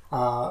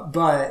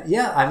 but,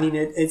 yeah, I mean,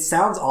 it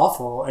sounds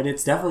awful, and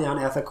it's definitely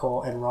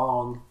unethical and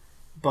wrong,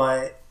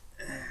 but...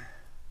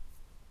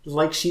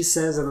 like she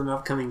says in an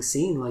upcoming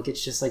scene, like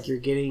it's just like you're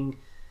getting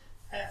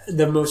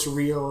the most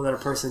real that a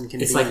person can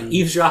be. It's like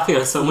eavesdropping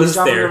on someone's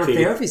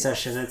therapy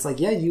session. It's like,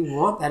 yeah, you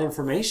want that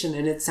information,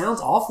 and it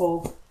sounds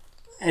awful,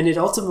 and it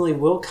ultimately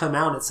will come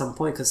out at some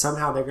point because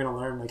somehow they're going to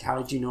learn, like, how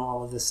did you know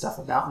all of this stuff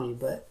about me?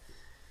 But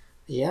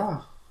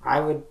yeah,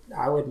 I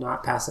would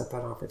not pass up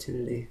an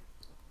opportunity.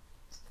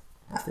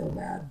 I feel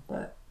bad,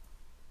 but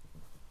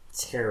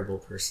terrible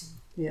person.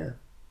 Yeah.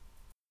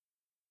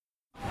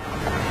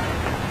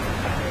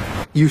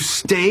 You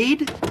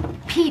stayed?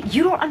 Pete,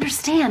 you don't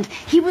understand.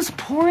 He was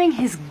pouring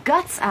his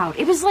guts out.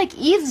 It was like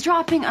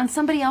eavesdropping on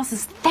somebody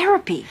else's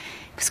therapy.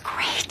 It was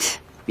great.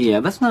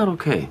 Yeah, that's not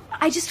okay.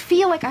 I just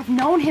feel like I've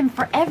known him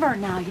forever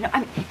now. You know, I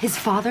mean, his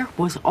father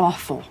was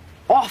awful.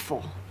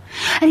 Awful.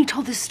 And he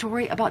told this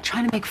story about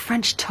trying to make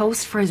French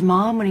toast for his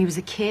mom when he was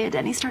a kid,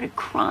 and he started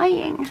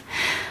crying.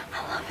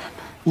 I love him.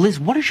 Liz,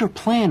 what is your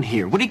plan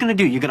here? What are you going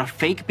to do? You're going to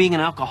fake being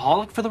an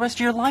alcoholic for the rest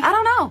of your life? I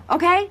don't know,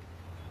 okay?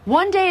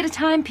 One day at a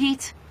time,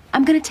 Pete.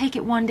 I'm going to take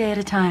it one day at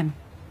a time.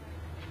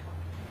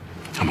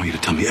 I want you to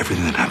tell me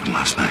everything that happened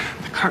last night.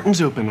 The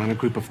curtains open on a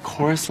group of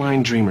chorus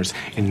line dreamers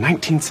in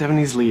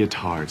 1970s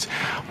leotards.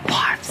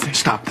 What?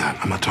 Stop that.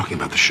 I'm not talking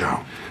about the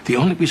show. The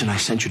only reason I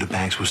sent you to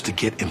Banks was to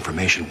get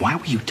information. Why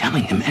were you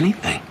telling him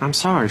anything? I'm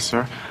sorry,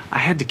 sir. I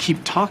had to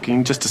keep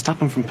talking just to stop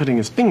him from putting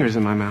his fingers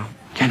in my mouth.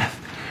 Kenneth,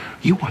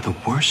 you are the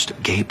worst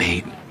gay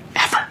bait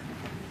ever.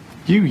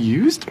 You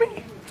used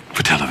me?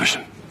 For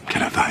television.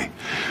 Kenneth, I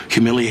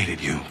humiliated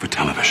you for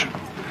television.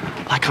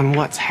 Like on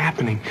What's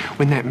Happening,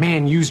 when that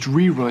man used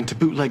Rerun to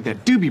bootleg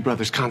that Doobie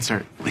Brothers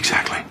concert.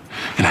 Exactly.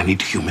 And I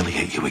need to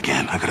humiliate you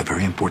again. I've got a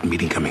very important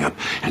meeting coming up,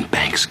 and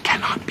Banks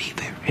cannot be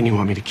there. And you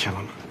want me to kill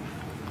him?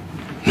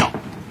 No.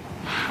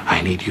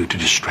 I need you to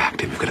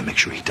distract him. You've got to make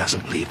sure he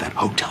doesn't leave that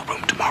hotel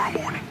room tomorrow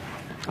morning.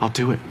 I'll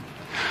do it.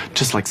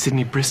 Just like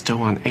Sidney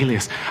Bristow on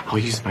Alias, I'll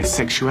use my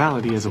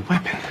sexuality as a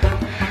weapon.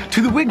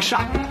 To the wig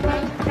shop!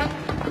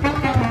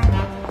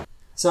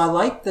 So I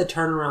like the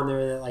turnaround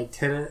there that like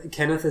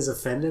Kenneth is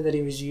offended that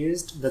he was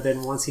used, but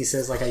then once he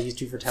says like I used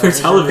you for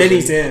television, then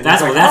he's in.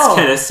 That's like,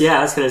 Kenneth's.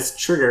 Yeah, that's Kenneth's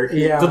trigger.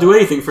 Yeah. They'll do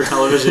anything for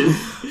television.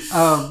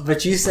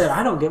 But you said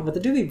I don't get what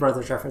the Doobie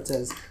Brothers reference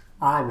is.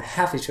 I'm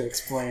happy to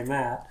explain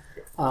that.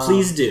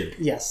 Please do.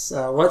 Yes.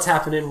 What's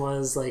Happening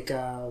was like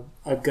a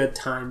Good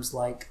Times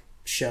like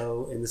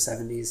show in the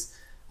 70s.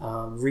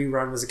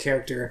 Rerun was a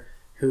character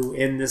who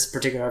in this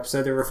particular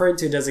episode they're referring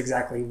to does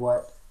exactly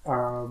what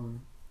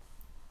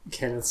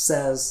Kenneth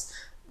says.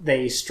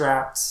 They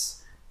strapped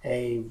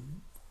a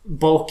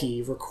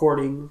bulky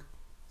recording,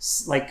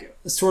 like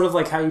sort of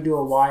like how you do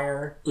a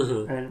wire,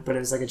 but it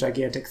was like a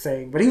gigantic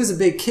thing. But he was a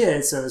big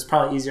kid, so it was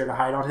probably easier to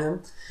hide on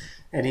him.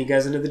 And he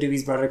goes into the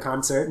Doobie Brothers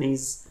concert and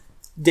he's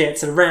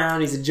dancing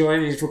around, he's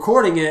enjoying it, he's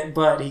recording it,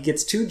 but he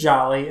gets too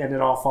jolly and it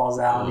all falls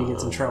out and he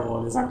gets in trouble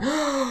and he's like,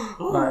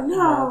 but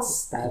no.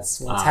 That's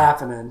what's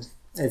happening.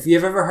 If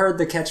you've ever heard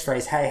the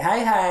catchphrase, hey,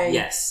 hey, hey.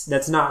 Yes.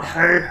 That's not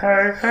hey,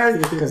 hey, hey,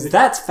 because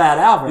that's Fat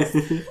Albert.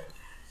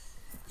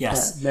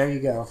 Yes. There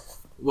you go.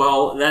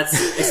 Well, that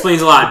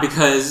explains a lot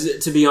because,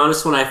 to be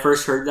honest, when I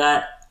first heard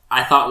that,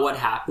 I thought What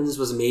Happens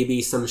was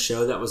maybe some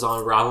show that was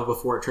on Bravo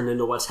before it turned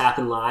into What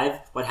Happened Live,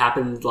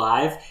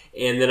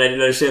 and then I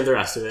didn't understand the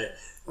rest of it.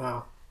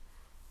 Oh.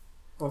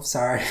 I'm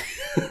sorry.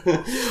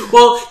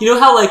 Well, you know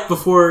how like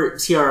before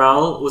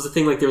TRL was a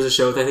thing, like there was a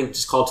show I think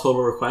just called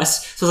Total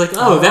Request. So I was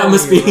like, that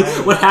must be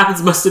right. What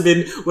Happens must have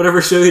been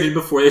whatever show they did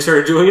before they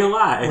started doing it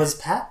live.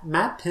 Was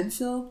Matt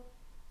Pinfield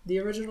the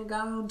original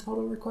guy on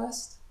Total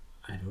Request?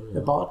 I don't know.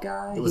 The bald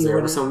guy? Was there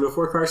ever someone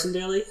before Carson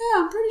Daly?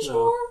 Yeah, I'm pretty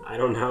sure. I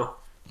don't know.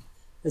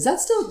 Is that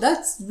still...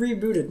 That's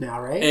rebooted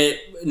now, right?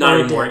 Not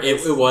anymore.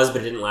 It was,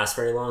 but it didn't last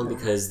very long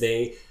because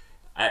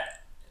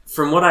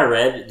from what I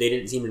read, they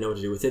didn't seem to know what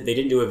to do with it. They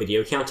didn't do a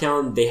video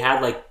countdown. They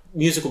had like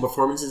musical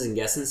performances and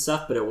guests and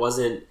stuff, but it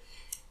wasn't...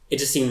 It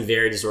just seemed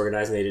very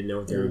disorganized and they didn't know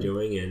what they were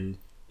doing, and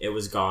it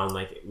was gone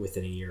like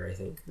within a year, I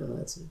think. Oh,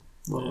 that's...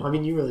 Well, I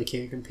mean, you really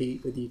can't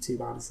compete with YouTube,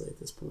 honestly, at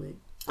this point.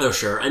 Oh,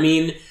 sure. I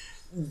mean,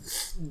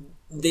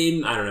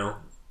 I don't know.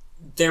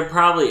 There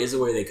probably is a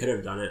way they could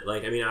have done it.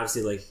 Like, I mean,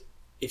 obviously, like,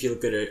 if you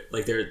look at it,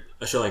 like,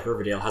 a show like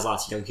Riverdale has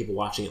lots of young people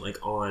watching it, like,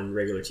 on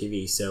regular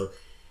TV, so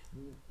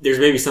there's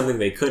maybe something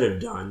they could have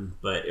done,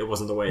 but it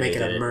wasn't the way they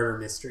did it. Make it a murder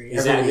mystery.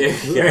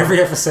 Exactly.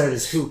 Every episode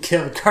is who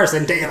killed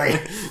Carson Daly.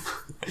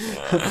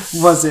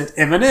 Was it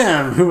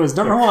Eminem, who was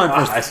number one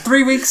for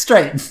 3 weeks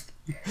straight?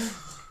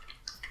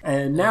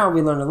 And now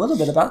we learn a little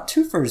bit about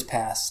Twofer's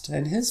past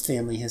and his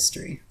family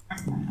history.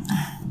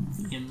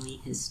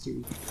 Family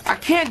history. I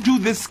can't do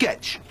this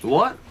sketch.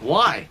 What?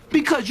 Why?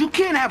 Because you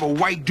can't have a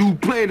white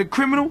dude playing a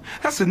criminal.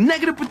 That's a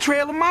negative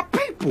portrayal of my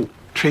people.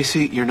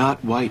 Tracy, you're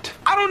not white.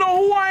 I don't know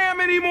who I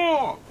am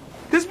anymore.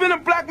 There's been a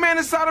black man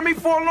inside of me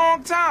for a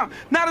long time.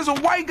 Now there's a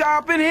white guy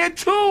up in here,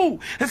 too.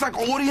 It's like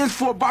an audience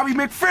for a Bobby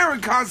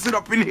McFerrin concert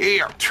up in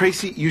here.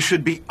 Tracy, you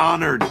should be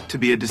honored to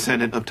be a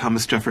descendant of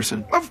Thomas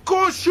Jefferson. Of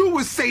course you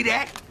would say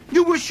that.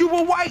 You wish you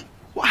were white.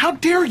 Well, how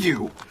dare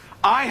you?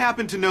 I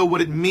happen to know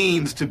what it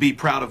means to be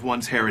proud of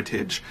one's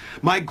heritage.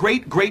 My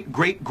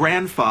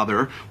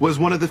great-great-great-grandfather was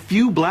one of the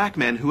few black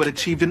men who had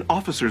achieved an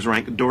officer's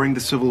rank during the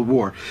Civil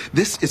War.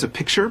 This is a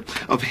picture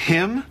of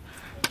him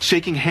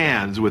shaking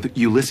hands with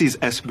Ulysses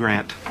S.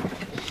 Grant.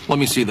 Let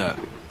me see that.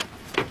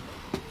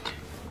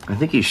 I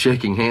think he's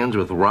shaking hands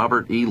with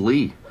Robert E.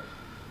 Lee.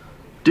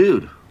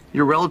 Dude,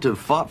 your relative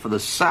fought for the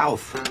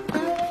South.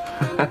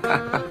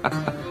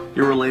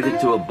 You're related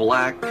to a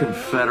black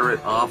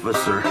Confederate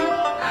officer.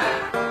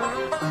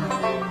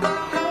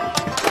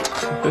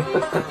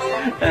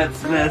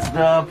 That's messed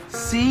up.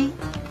 See?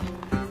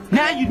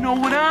 Now you know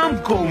what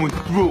I'm going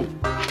through.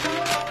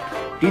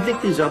 Do you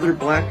think these other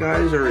black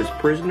guys are his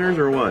prisoners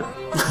or what?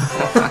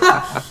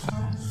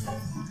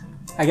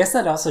 I guess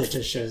that also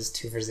just shows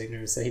Twofer's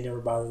ignorance that he never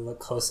bothered to look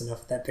close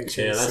enough at that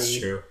picture to see. Yeah, that's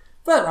true.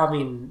 But, I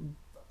mean,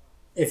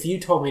 if you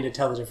told me to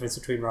tell the difference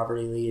between Robert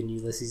E. Lee and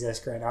Ulysses S.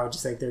 Grant, I would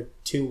just think they're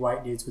two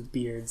white dudes with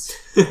beards.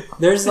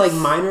 There's, like,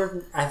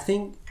 minor... I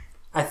think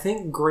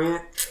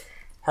Grant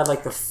had,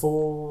 like, the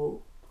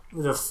full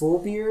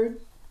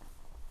beard,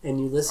 and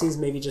Ulysses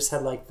maybe just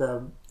had, like,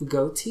 the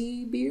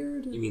goatee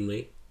beard. You mean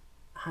Lee?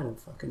 I don't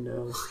fucking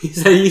know. He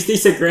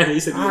said Grant.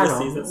 He said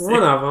Ulysses.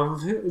 One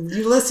of them.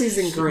 Ulysses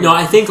and Grant. No,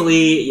 I think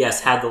Lee,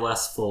 yes, had the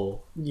less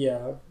full.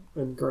 Yeah,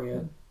 and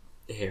Grant.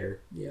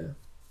 Hair. Yeah.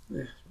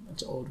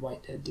 Bunch of old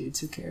white dead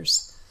dudes. Who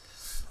cares?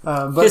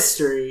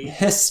 History.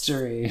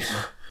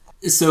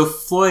 So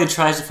Floyd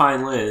tries to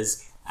find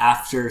Liz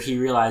after he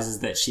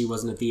realizes that she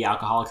wasn't at the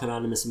Alcoholics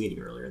Anonymous meeting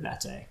earlier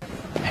that day.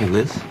 Hey,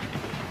 Liz.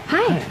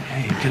 Hi.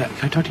 Hey, can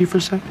I talk to you for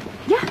a sec?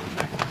 Yeah.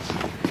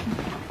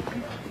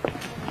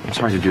 I'm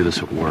sorry to do this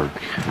at work.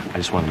 I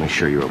just want to make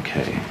sure you're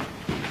okay.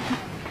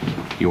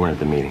 You weren't at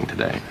the meeting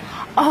today.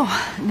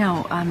 Oh,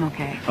 no, I'm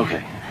okay.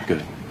 Okay,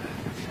 good.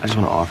 I just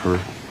want to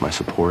offer my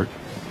support.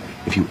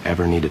 If you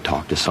ever need to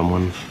talk to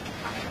someone,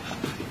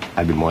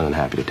 I'd be more than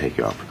happy to take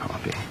you out for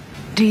coffee.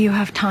 Do you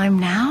have time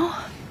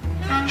now?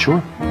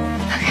 Sure.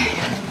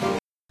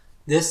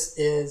 This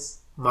is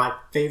my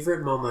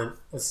favorite moment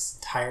of this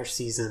entire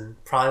season.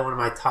 Probably one of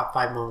my top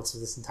 5 moments of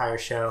this entire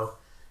show.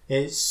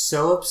 It's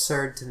so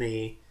absurd to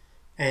me.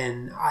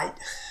 And I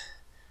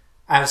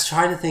was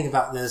trying to think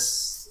about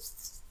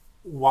this,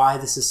 why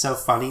this is so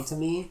funny to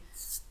me.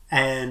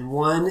 And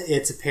one,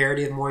 it's a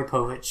parody of Maury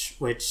Povich,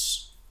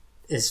 which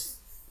is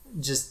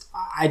just...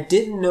 I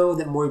didn't know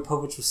that Maury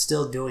Povich was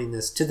still doing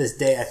this. To this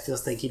day, I still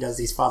think he does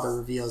these father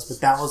reveals.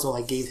 But that was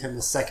what gave him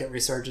a second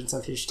resurgence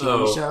of his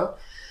TV show.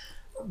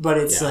 But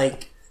it's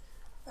like...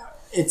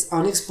 It's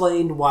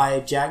unexplained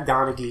why Jack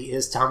Donaghy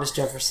is Thomas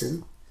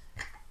Jefferson.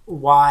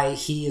 Why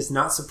he is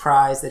not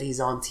surprised that he's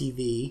on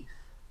TV.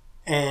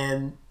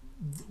 And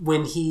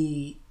when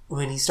he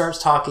starts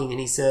talking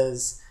and he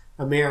says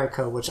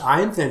America, which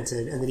I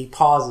invented, and then he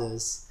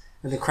pauses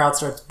and the crowd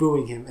starts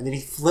booing him, and then he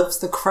flips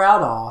the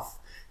crowd off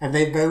and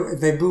they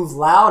boo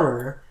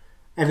louder,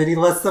 and then he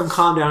lets them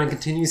calm down and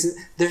continues.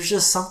 There's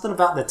just something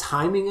about the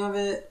timing of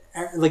it.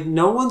 Like,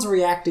 no one's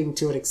reacting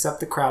to it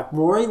except the crowd.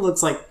 Maury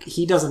looks like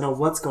he doesn't know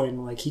what's going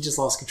on. Like, he just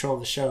lost control of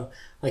the show.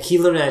 Like, he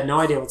literally had no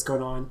idea what's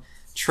going on.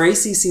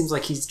 Tracy seems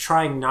like he's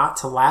trying not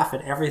to laugh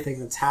at everything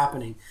that's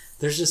happening.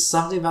 There's just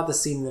something about the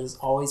scene that is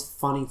always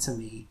funny to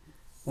me.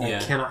 I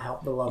cannot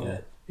help but love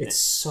it. It's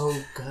so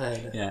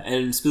good. Yeah,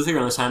 and specifically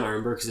around this time, I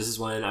remember, because this is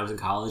when I was in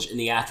college, in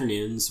the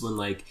afternoons, when,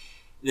 like,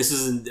 this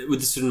was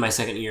in my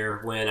second year,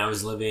 when I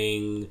was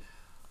living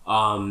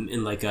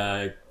in, like,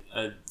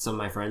 some of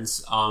my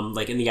friends,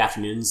 like, in the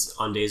afternoons,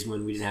 on days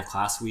when we didn't have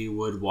class, we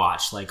would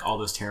watch, like, all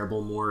those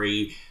terrible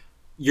Maury,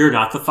 You're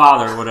Not the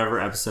Father, whatever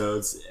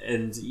episodes.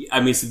 And,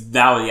 I mean, so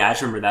I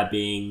just remember that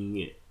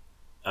being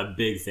a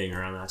big thing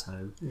around that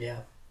time.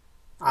 Yeah.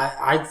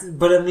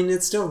 But I mean,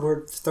 it's still,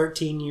 we're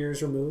 13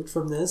 years removed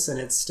from this, and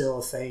it's still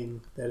a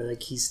thing that,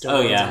 like, he's still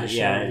on the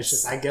show. It's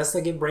just, I guess,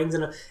 like, it brings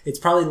enough, it's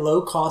probably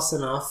low cost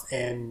enough,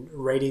 and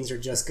ratings are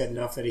just good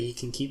enough that he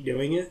can keep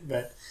doing it,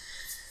 but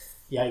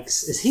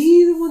yikes. Is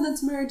he the one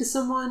that's married to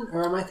someone?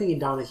 Or am I thinking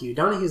Donahue?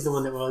 Donahue's the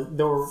one that was,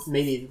 though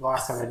maybe the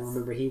last time I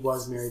remember, he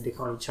was married to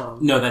Connie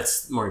Chung. No,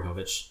 that's Maury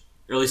Povich.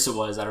 Or at least it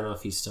was. I don't know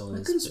if he still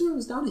is. I could have sworn it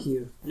was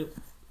Donahue. Nope.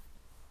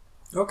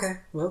 Okay,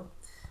 well,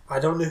 I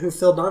don't know who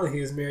Phil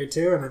Donahue is married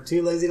to, and I'm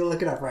too lazy to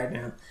look it up right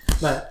now.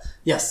 But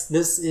yes,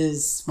 this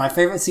is my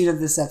favorite scene of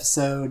this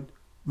episode,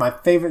 my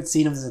favorite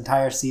scene of this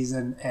entire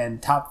season,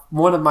 and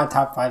one of my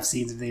top 5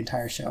 scenes of the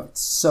entire show.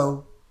 It's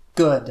so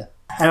good.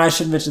 And I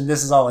should mention,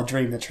 this is all a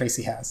dream that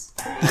Tracy has.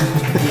 All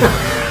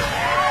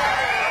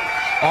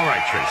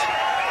right, Tracy.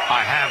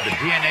 I have the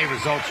DNA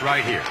results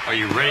right here. Are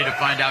you ready to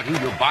find out who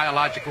your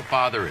biological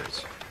father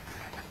is?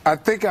 I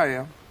think I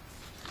am.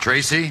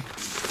 Tracy,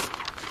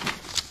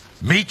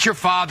 meet your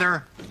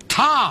father,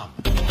 Tom.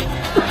 I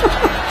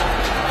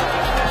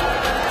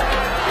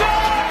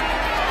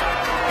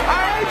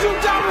hate you,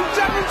 Thomas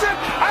Jefferson.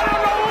 I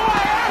don't know who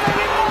I am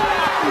anymore.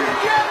 You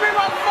can't be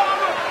my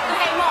father.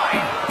 Hey,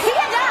 Maury, he's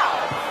a dog.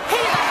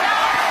 He's a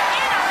dog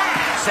and a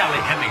rat. Sally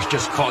Hemings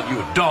just called you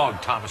a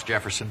dog, Thomas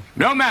Jefferson.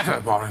 No matter,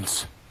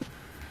 Lawrence.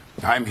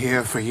 I'm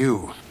here for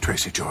you,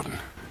 Tracy Jordan.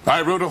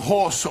 I rode a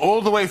horse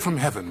all the way from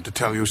heaven to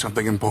tell you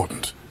something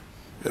important.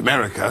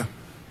 America,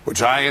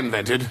 which I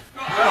invented... which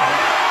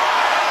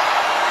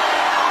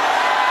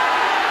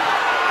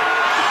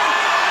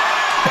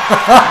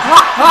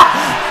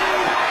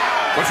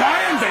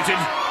I invented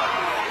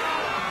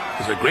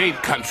is a great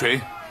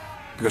country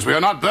because we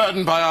are not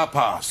burdened by our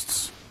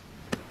pasts.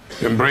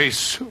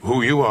 Embrace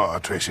who you are,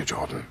 Tracy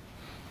Jordan.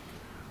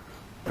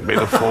 And may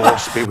the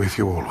force be with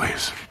you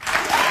always.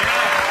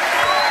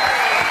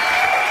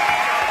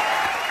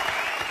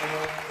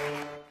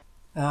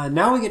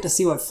 Now we get to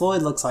see what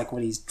Floyd looks like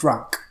when he's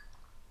drunk.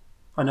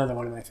 Another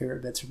one of my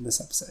favorite bits from this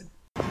episode.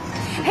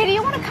 Hey, do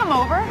you want to come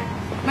over?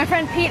 My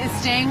friend Pete is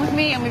staying with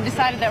me, and we've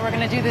decided that we're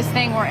going to do this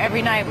thing where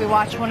every night we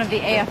watch one of the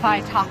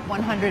AFI Top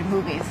 100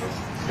 movies.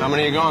 How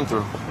many are you going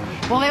through?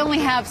 Well, they only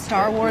have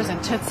Star Wars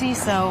and Tootsie,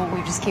 so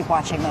we just keep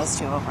watching those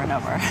two over and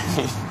over.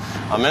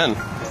 I'm in.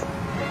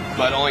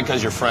 But only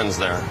because your friend's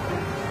there.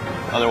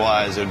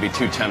 Otherwise, it would be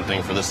too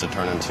tempting for this to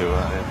turn into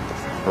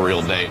a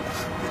real date.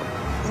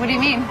 What do you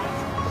mean?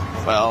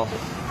 Well,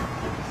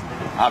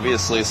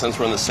 obviously, since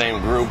we're in the same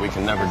group, we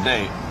can never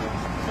date.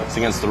 It's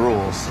against the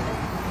rules.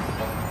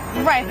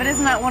 Right, but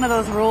isn't that one of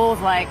those rules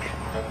like,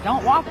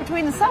 don't walk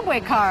between the subway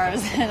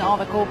cars, and all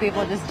the cool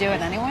people just do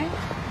it anyway?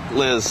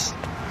 Liz,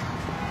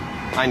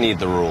 I need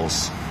the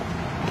rules.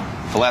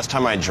 The last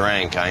time I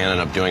drank, I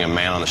ended up doing a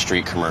man on the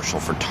street commercial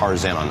for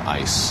Tarzan on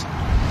Ice.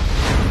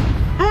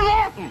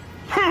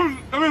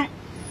 I mean,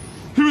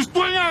 he was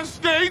playing on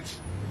skates,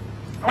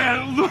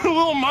 and the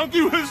little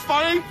monkey was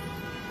funny.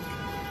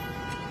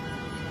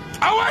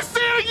 I want to see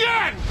it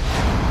again!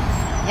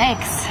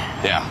 Yikes.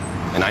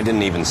 Yeah, and I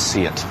didn't even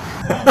see it.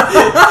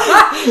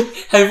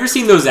 Have you ever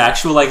seen those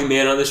actual like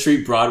Man on the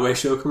Street Broadway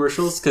show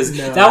commercials? Because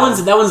that one's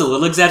a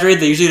little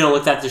exaggerated. They usually don't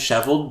look that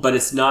disheveled, but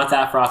it's not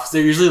that far off.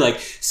 They're usually like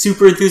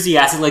super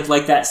enthusiastic,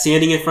 like that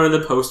standing in front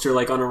of the poster,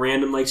 like on a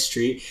random like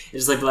street.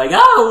 It's just like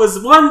oh, it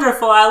was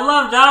wonderful. I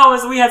loved it.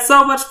 Oh, we had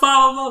so much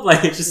fun. Blah, blah, blah.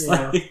 Like it's just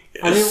like.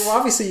 I mean, well,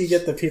 obviously you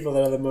get the people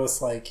that are the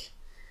most like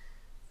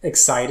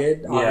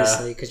excited,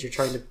 obviously, because you're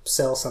trying to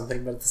sell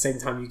something, but at the same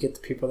time you get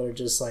the people that are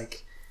just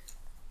like.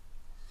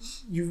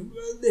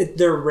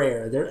 They're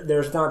rare.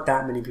 There's not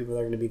that many people that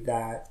are going to be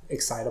that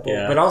excitable.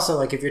 Yeah. But also,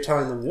 like, if you're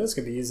telling them this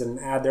could be used in an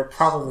ad, they're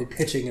probably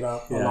pitching it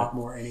up a lot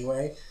more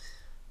anyway.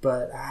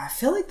 But I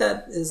feel like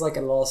that is like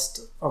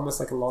almost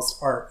like a lost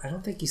art. I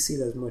don't think you see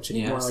those much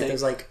anymore. Like,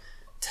 there's like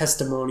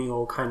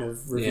testimonial kind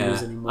of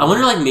reviews anymore. I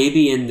wonder, like,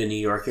 maybe in the New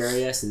York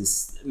area,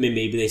 since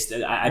maybe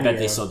they, I bet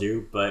they still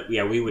do. But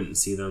yeah, we wouldn't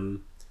see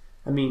them.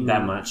 I mean,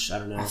 that much. I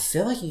don't know. I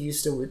feel like you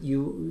used to.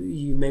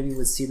 You maybe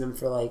would see them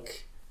for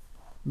like.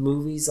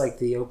 Movies like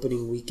the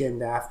opening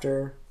weekend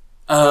after.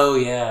 Oh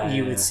yeah,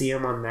 you would see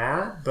them on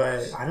that,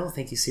 but I don't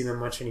think you see them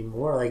much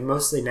anymore. Like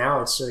mostly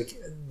now, it's like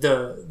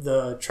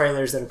the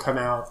trailers that have come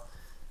out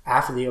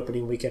after the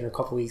opening weekend or a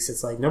couple weeks.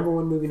 It's like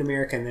 #1 movie in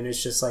America, and then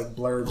it's just like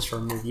blurbs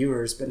from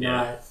reviewers, but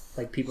not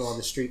like people on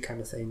the street kind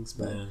of things.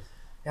 But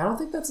I don't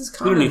think that's as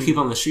common. We don't need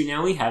people on the street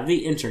now. We have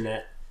the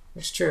internet.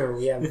 It's true.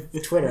 We have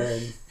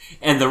Twitter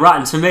and the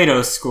Rotten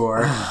Tomatoes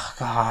score. Oh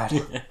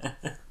God.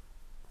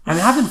 I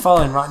mean, I've been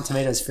following Rotten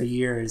Tomatoes for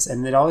years,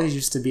 and it always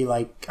used to be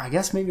like, I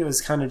guess maybe it was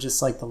kind of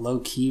just like the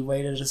low-key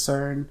way to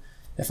discern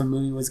if a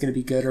movie was going to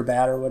be good or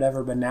bad or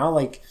whatever, but now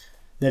like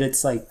that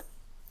it's like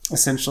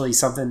essentially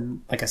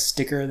something like a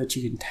sticker that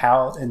you can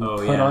tout and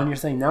put on your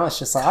thing. Now it's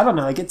just like, I don't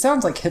know, like it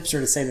sounds like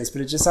hipster to say this,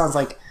 but it just sounds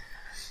like,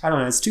 I don't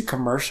know, it's too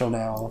commercial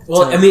now.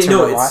 Well, it's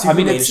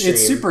super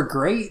it's super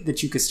great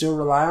that you could still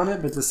rely on it,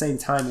 but at the same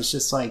time, it's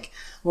just like,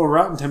 well,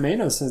 Rotten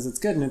Tomatoes says it's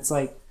good, and it's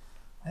like,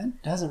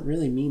 that doesn't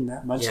really mean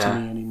that much to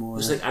me anymore.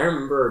 Just like I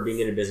remember being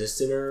in a business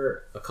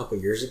dinner a couple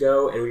years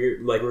ago, and we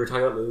were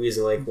talking about movies,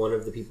 and like one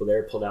of the people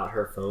there pulled out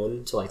her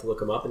phone to like look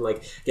them up, and like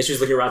I guess she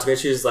was looking at Rotten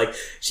Tomatoes. She was like,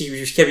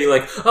 she kept being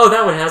like, "Oh,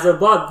 that one has a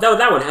blah.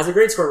 That one has a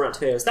great score on Rotten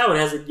Tomatoes. That one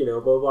has a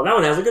blah blah. That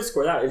one has a good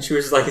score." And she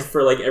was like,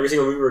 for like every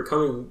single movie we were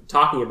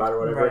talking about or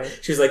whatever,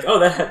 she was like, "Oh,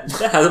 that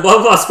has a blah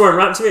blah score on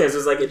Rotten Tomatoes." It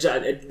was like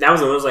that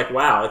was when I was like,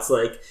 "Wow, it's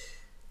like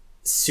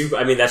super."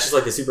 I mean, that's just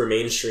like the super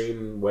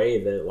mainstream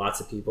way that lots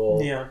of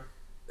people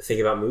think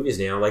about movies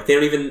now. Like they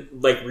don't even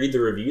like read the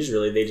reviews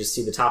really. They just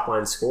see the top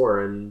line score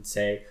and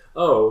say,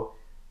 "Oh,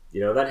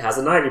 that has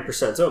a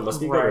 90%, so it must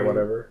be good or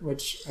whatever."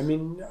 Which I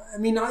mean,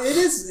 it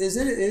is.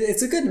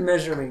 It's a good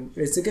measuring.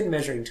 It's a good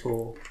measuring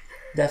tool,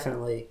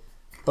 definitely.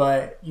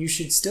 But you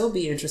should still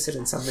be interested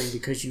in something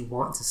because you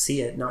want to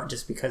see it, not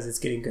just because it's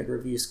getting good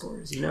review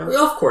scores.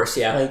 Well, of course,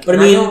 yeah. Like, but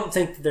I don't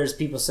think that there's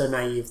people so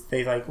naive.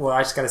 They like, well,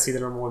 I just got to see the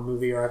 #1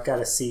 movie, or I've got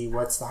to see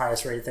what's the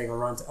highest rated thing on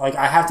Rotten. Like,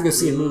 I have to go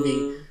see a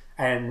movie.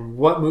 And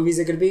what movie is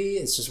it going to be?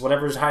 It's just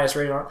whatever's highest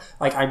rated on.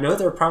 Like, I know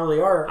there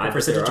probably are a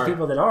percentage of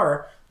people that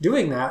are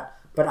doing that,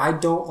 but I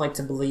don't like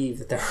to believe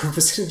that there are a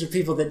percentage of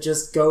people that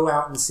just go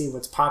out and see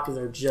what's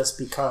popular just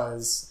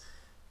because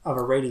of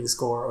a rating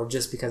score or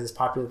just because it's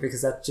popular,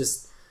 because that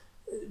just,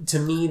 to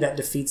me, that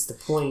defeats the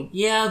point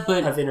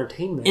of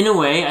entertainment. In a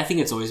way, I think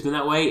it's always been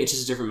that way. It's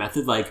just a different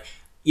method. Like,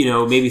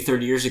 maybe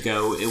 30 years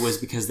ago, it was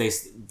because they,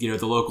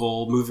 the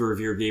local movie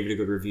reviewer gave it a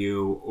good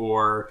review,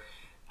 or...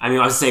 I mean,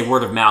 I was saying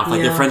word of mouth,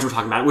 like their friends were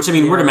talking about it, which I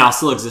mean, word of mouth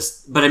still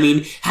exists. But I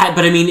mean,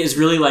 is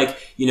really like,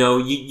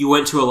 you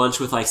went to a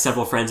lunch with like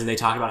several friends and they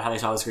talked about how they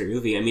saw this great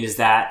movie. I mean, is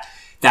that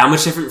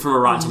much different from a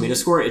Rotten Tomato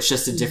score? It's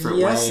just a different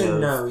way. Yes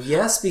and no.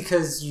 Yes,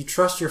 because you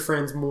trust your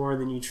friends more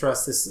than you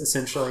trust this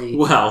essentially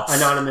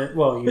anonymous.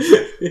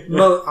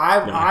 Well,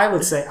 I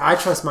would say I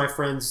trust my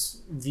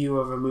friends' view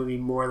of a movie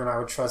more than I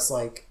would trust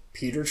like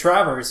Peter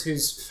Travers,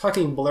 whose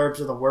fucking blurbs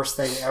are the worst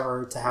thing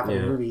ever to happen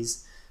in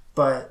movies.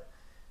 But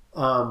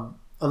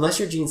unless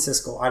you're Gene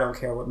Siskel, I don't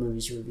care what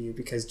movies you review,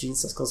 because Gene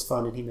Siskel's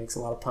fun and he makes a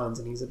lot of puns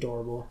and he's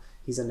adorable.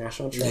 He's a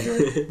national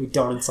treasure. We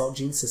don't insult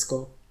Gene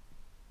Siskel.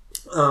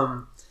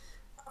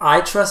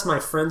 I trust my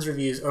friends'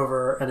 reviews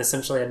over an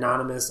essentially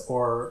anonymous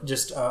or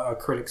just a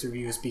critic's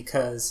reviews,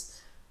 because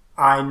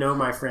I know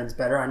my friends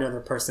better. I know their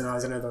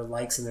personalities. I know their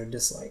likes and their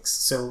dislikes.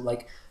 So,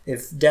 like,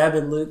 if Deb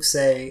and Luke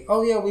say,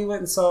 "Oh yeah, we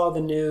went and saw the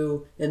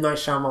new M. Night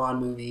Shyamalan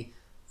movie.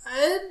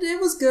 It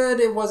was good.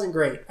 It wasn't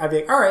great," I'd be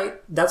like, all right,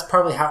 that's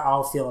probably how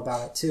I'll feel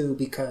about it too,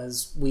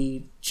 because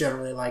we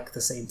generally like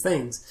the same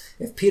things.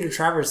 If Peter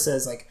Travers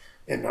says like,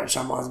 M. Night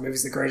Shyamalan's movie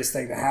is the greatest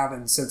thing to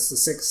happen since The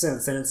Sixth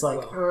Sense, and it's like,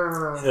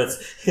 well, I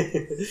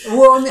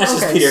mean, that's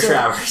just Peter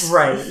Travers,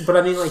 right? But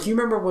I mean, like, you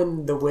remember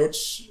when The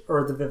Witch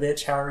or the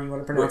Vivitch, however you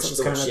want to pronounce it,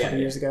 was coming out a couple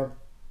years ago?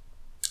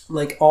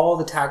 Like, all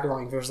the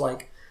taglines was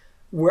like,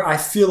 I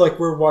feel like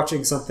we're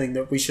watching something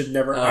that we should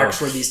never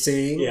actually be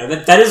seeing. Yeah,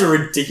 that is a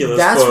ridiculous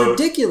That's quote.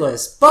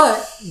 ridiculous,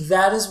 but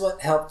that is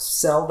what helped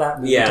sell that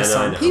movie to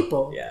some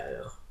people. Yeah, I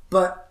know.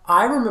 But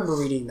I remember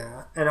reading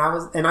that, and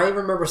I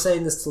remember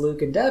saying this to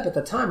Luke and Deb at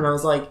the time, and I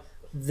was like,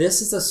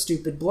 this is a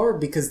stupid blurb,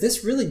 because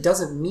this really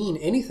doesn't mean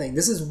anything.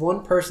 This is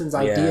one person's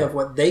idea of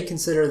what they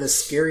consider the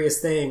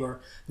scariest thing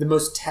or the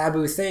most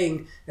taboo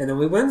thing, and then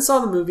we went and saw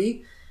the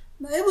movie.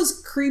 It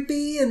was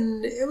creepy,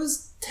 and it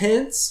was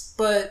tense,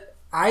 but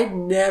I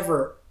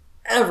never,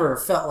 ever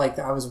felt like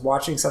I was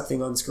watching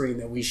something on screen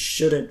that we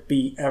shouldn't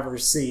be ever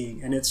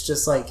seeing. And it's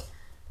just like,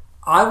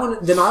 I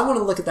want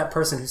to look at that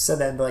person who said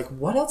that and be like,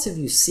 what else have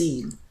you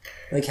seen?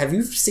 Like, have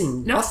you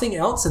seen nothing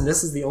else and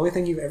this is the only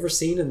thing you've ever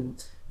seen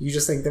and you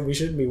just think that we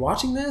shouldn't be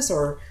watching this?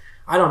 Or,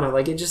 I don't know,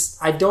 like,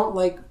 I don't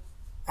like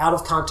out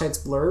of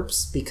context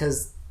blurbs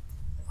because,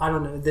 I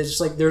don't know, there's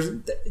just like,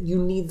 you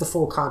need the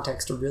full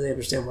context to really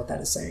understand what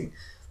that is saying.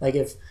 Like,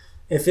 if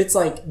it's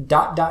like ...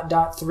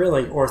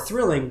 thrilling or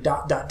thrilling ...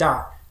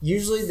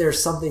 usually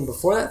there's something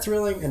before that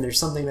thrilling and there's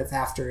something that's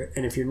after it.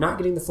 And if you're not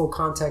getting the full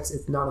context,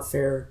 it's not a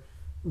fair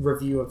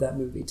review of that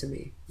movie to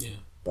me. Yeah.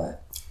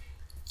 But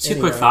two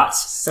quick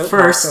thoughts.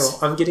 First,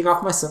 so I'm getting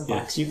off my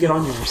soapbox. You get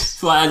on yours.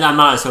 Well, I'm not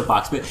on a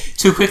soapbox, but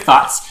two quick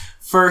thoughts.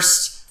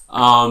 First,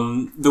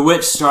 The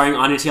Witch starring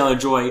Anya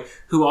Taylor-Joy,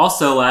 who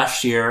also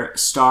last year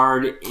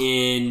starred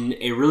in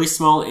a really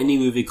small indie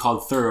movie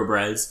called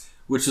Thoroughbreds,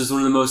 which was one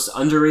of the most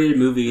underrated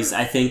movies,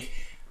 I think,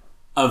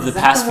 of the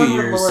past few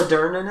years. Is that the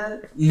one with Laura Dern in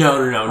it?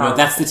 No,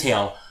 that's The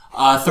Tale.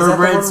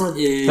 Thoroughbreds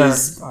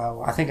is...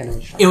 I think I know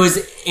what you're It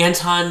was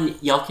Anton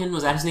Yelkin,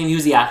 was that his name? He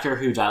was the actor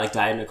who died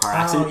in a car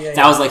accident. Yeah,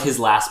 that was like his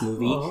last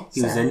movie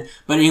he was sad. in.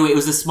 But anyway, it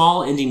was a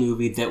small indie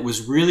movie that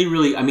was really,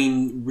 really,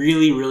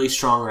 really, really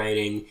strong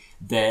writing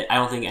that I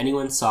don't think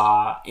anyone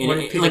saw. And what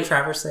did Peter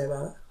Travers say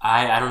about it?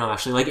 I don't know,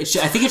 actually. Like,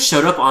 I think it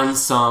showed up on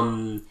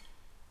some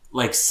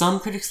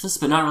critics list,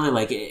 but not really.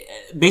 Like,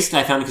 basically,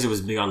 I found it because it was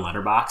big on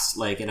Letterboxd.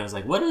 Like, and I was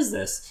like, "What is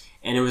this?"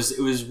 And it was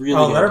really.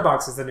 Oh, good.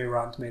 Letterboxd is the new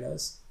Rotten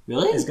Tomatoes.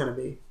 Really? It's gonna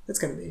be.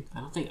 I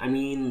don't think. I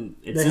mean,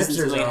 it the doesn't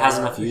seem like it has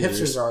enough the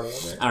users. hipsters are already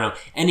over it. I don't know.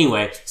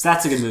 Anyway, so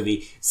that's a good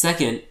movie.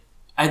 Second,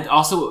 I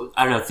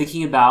don't know,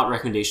 thinking about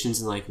recommendations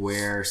and like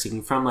where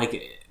seeking from,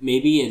 like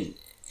maybe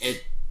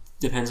it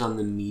depends on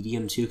the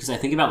medium too. Because I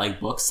think about like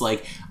books.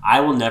 Like,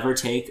 I will never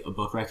take a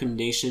book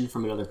recommendation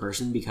from another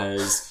person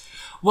because.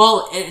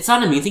 Well, it's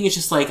not a mean thing. It's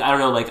just like, I don't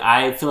know, like,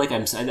 I feel like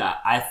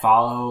I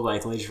follow,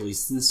 like, latest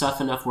releases and stuff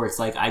enough where it's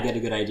like, I get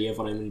a good idea of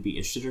what I'm going to be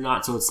interested or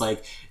not. So it's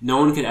like, no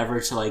one could ever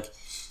to, like,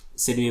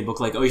 say to me a book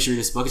like, oh, you should read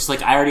this book. It's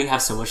like, I already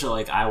have so much that,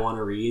 like, I want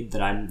to read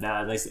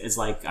that is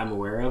like, I'm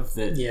aware of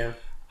that. Yeah.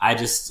 I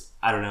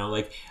don't know,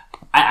 like,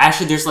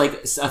 actually, there's,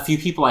 like, a few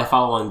people I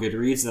follow on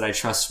Goodreads that I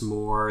trust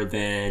more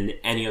than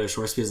any other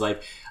source because,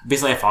 like,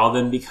 basically I follow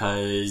them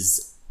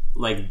because...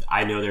 like,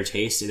 I know their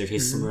taste, and their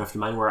taste is similar enough to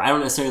mine, where I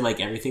don't necessarily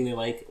like everything they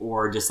like,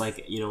 or just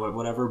like, you know,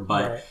 whatever,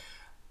 but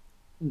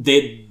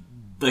they've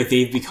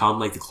become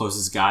like the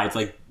closest guides.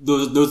 Like,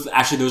 those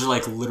are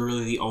like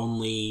literally the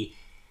only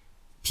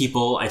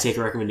people I take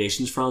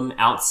recommendations from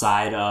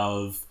outside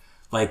of,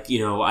 like, you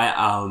know,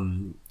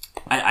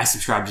 I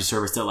subscribe to a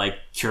service that like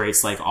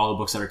curates like all the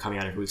books that are coming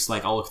out every week. So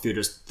like, I'll look through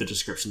just the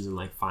descriptions and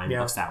like find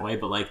books that way.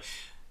 But like,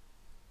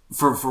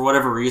 for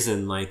whatever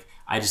reason, like,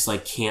 I just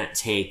like can't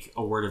take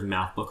a word of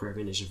mouth book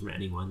recommendation from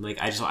anyone. Like,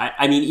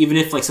 I mean, even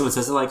if like someone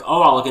says it, like,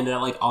 oh, I'll look into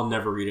that, like, I'll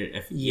never read it.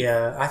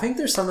 I think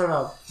there's something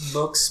about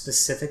books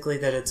specifically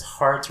that it's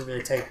hard to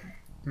really take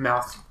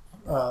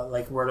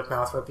like word of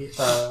mouth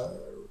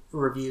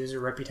reviews or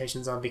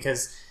reputations on,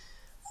 because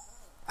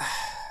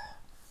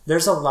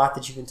there's a lot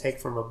that you can take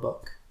from a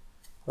book,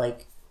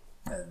 like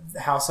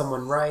how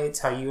someone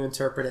writes, how you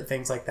interpret it,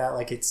 things like that.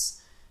 Like, it's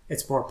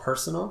more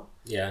personal.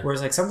 Yeah.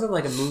 Whereas like something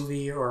like a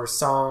movie or a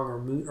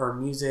song or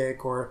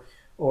music or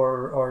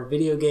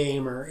video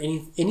game or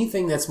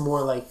anything that's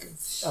more like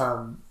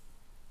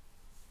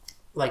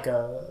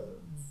a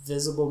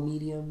visible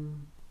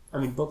medium. I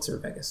mean, books are,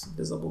 I guess,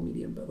 visible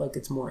medium, but like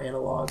it's more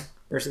analog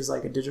versus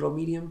like a digital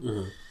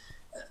medium.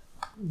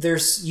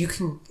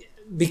 Mm-hmm.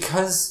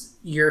 Because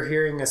you're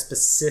hearing a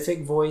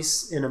specific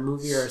voice in a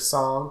movie or a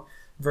song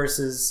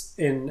versus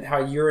in how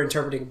you're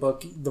interpreting a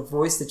book, the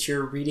voice that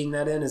you're reading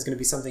that in is going to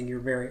be something your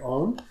very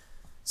own.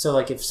 So,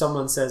 like, if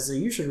someone says,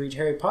 you should read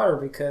Harry Potter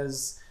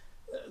because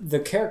the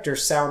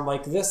characters sound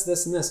like this,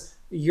 this, and this,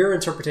 your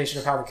interpretation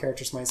of how the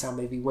characters might sound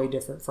may be way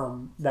different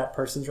from that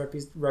person's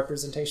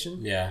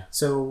representation. Yeah.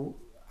 So,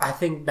 I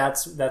think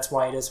that's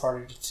why it is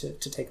harder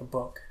to take a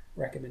book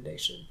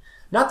recommendation.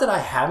 Not that I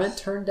haven't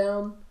turned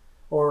down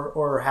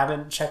or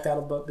haven't checked out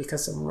a book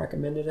because someone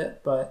recommended it,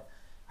 but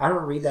I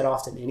don't read that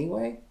often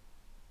anyway.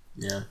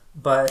 Yeah.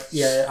 But,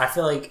 yeah, I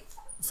feel like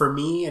for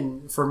me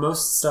and for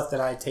most stuff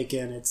that I take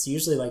in, it's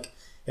usually like,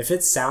 if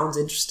it sounds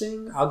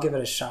interesting, I'll give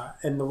it a shot.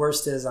 And the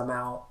worst is I'm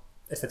out.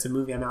 If it's a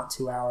movie, I'm out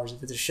 2 hours.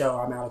 If it's a show,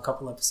 I'm out a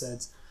couple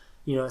episodes.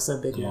 It's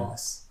no big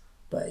loss.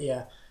 But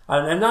yeah, I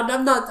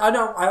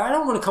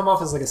don't want to come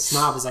off as like a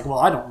snob. It's like, well,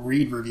 I don't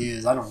read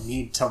reviews. I don't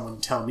need someone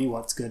to tell me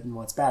what's good and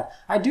what's bad.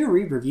 I do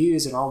read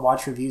reviews, and I'll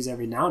watch reviews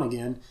every now and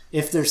again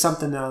if there's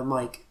something that I'm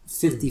like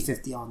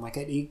 50-50 on.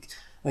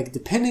 Like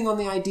depending on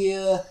the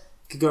idea,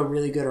 it could go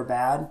really good or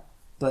bad.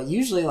 But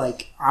usually,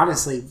 like,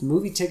 honestly,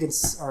 movie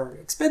tickets are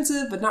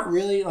expensive, but not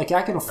really. Like,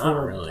 I can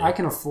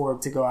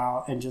afford to go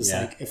out and just,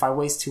 like, if I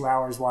waste 2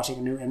 hours watching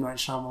a new M. Night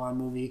Shyamalan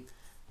movie,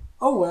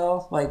 oh,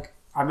 well, like,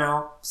 I'm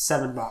out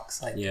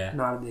 $7. Like,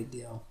 not a big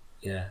deal.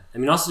 Yeah. I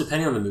mean, also,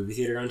 depending on the movie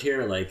theater around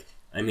here, like,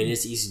 I mean,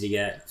 it's easy to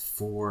get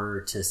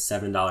 $4 to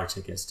 $7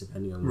 tickets,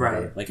 depending on the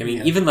movie. Like, I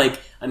mean, even, like,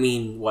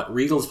 what,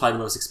 Regal's probably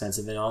the most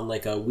expensive, and on,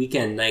 like, a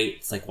weekend night,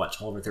 it's, like, what,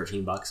 $12 or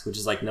 $13, which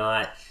is, like,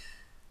 not...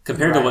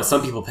 Compared to what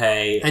some people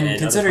pay, and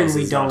considering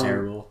places, we don't,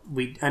 terrible.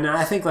 And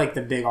I think like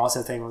the big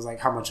also thing was like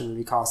how much a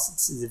movie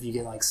costs if you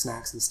get like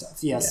snacks and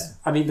stuff. Yes,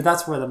 I mean, but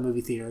that's where the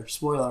movie theater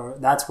spoiler.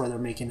 That's where they're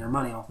making their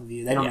money off of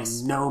you. They don't make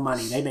no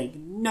money. They make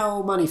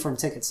no money from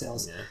ticket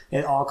sales.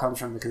 It all comes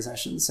from the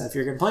concessions. So if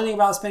you're complaining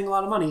about spending a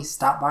lot of money,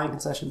 stop buying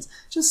concessions.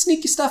 Just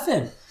sneak your stuff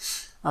in.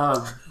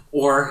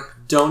 Or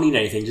don't eat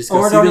anything. Just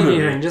go see the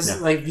movie. Anything. Just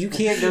like you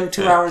can't go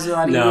 2 hours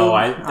without eating. No,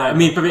 I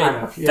mean,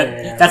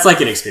 that's like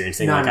an experience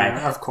thing. No, like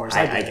of course,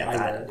 I get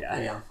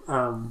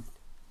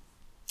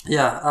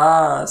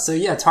that. So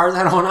yeah,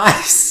 Tarzan on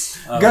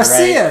Ice. Oh, go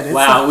see it.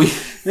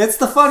 It's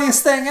the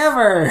funniest thing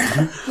ever.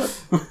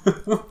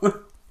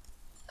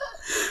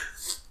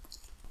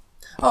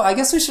 Oh, I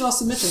guess we should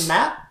also mention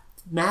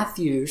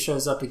Matthew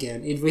shows up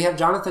again. We have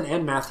Jonathan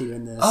and Matthew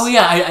in this. Oh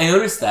yeah, I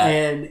noticed that.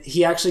 And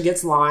he actually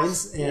gets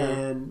lines.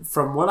 And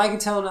from what I can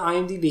tell in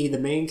IMDb,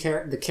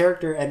 the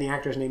character and the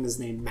actor's name is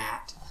named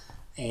Matt.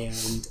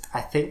 And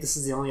I think this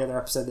is the only other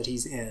episode that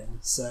he's in.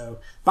 So,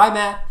 bye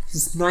Matt.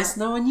 It's nice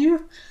knowing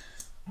you.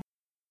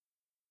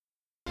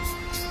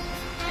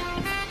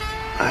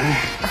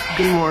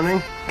 Good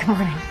morning. Good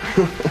morning.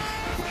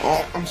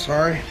 Oh, I'm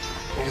sorry.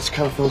 I just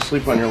kind of fell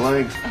asleep on your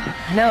legs.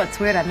 I know, it's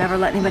weird. I've never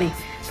let anybody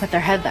put their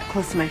head that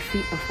close to my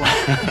feet before.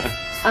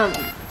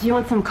 Do you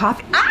want some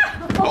coffee?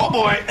 Ah! Oh,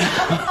 boy.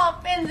 Oh,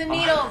 pins and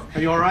needles.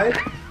 Are you all right?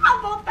 Oh,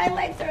 both my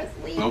legs are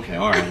asleep. Okay,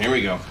 all right. Here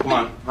we go. Come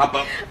on. Hop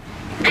up.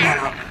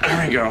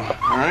 There we go.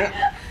 All right.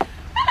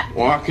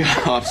 Walk it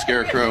off,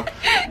 Scarecrow.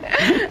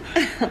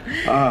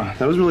 That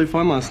was really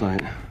fun last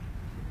night.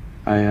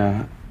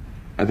 I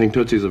think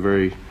Tootsie's a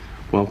very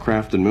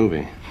well-crafted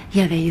movie.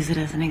 Yeah, they use it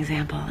as an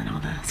example in all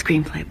the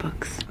screenplay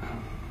books.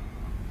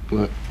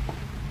 Look,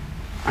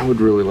 I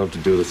would really love to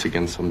do this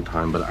again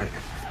sometime, but I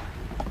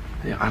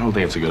don't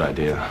think it's a good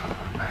idea.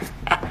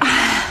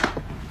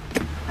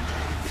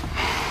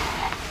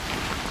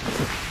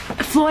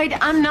 Floyd,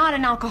 I'm not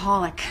an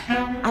alcoholic.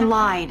 I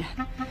lied.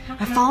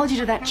 I followed you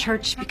to that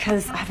church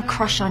because I have a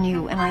crush on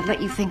you, and I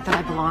let you think that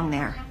I belong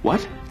there.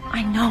 What?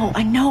 I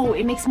know.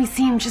 It makes me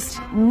seem just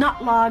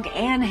nutlog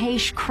Anne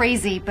Heche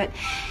crazy, but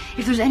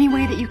if there's any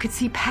way that you could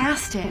see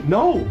past it...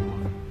 No,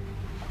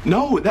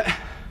 that...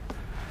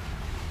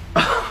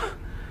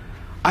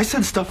 I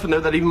said stuff in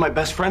there that even my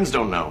best friends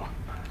don't know.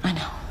 I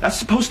know. That's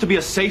supposed to be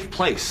a safe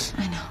place.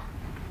 I know.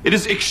 It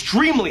is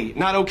extremely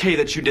not okay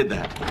that you did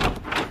that.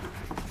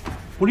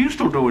 What are you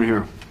still doing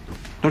here?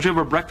 Don't you have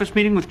a breakfast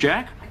meeting with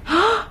Jack?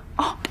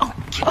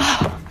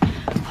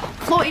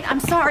 Floyd, I'm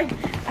sorry.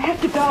 I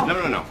have to go.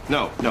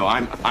 No,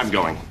 I'm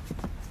going.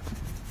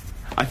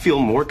 I feel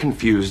more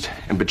confused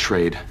and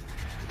betrayed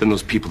than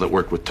those people that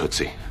worked with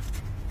Tootsie.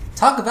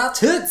 Talk about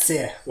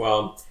Tootsie.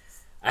 Well,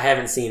 I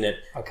haven't seen it.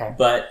 Okay.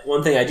 But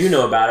one thing I do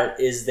know about it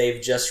is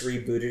they've just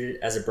rebooted it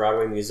as a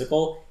Broadway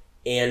musical.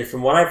 And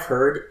from what I've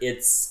heard,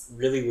 it's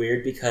really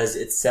weird because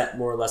it's set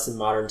more or less in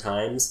modern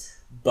times,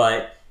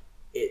 but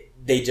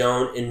they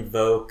don't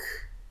invoke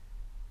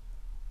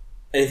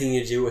anything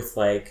to do with,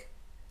 like,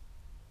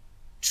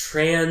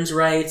 trans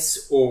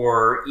rights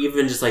or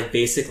even just, like,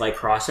 basic, like,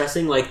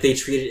 cross-dressing. Like, they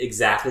treat it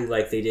exactly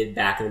like they did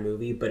back in the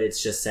movie, but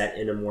it's just set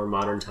in a more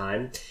modern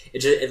time.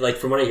 Like,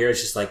 from what I hear,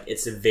 it's just, like,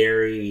 it's a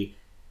very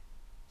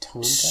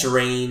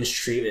strange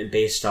treatment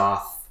based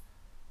off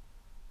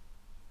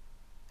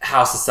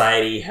how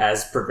society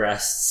has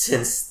progressed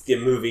since the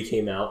movie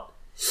came out.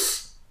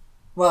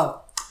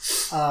 Well,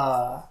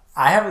 I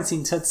haven't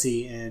seen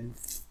Tootsie in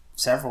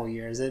several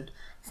years.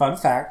 Fun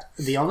fact,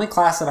 the only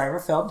class that I ever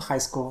failed in high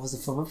school was a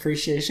film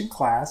appreciation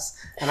class.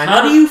 And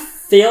how do you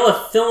fail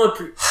a film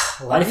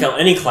I didn't fail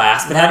any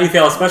class, but how do you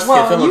fail especially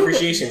a film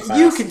appreciation class?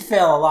 You can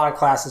fail a lot of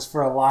classes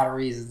for a lot of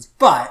reasons,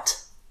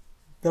 but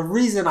the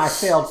reason I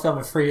failed film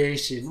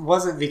appreciation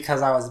wasn't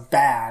because I was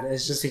bad.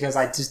 It's just because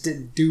I just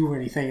didn't do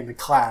anything in the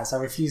class. I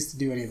refused to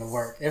do any of the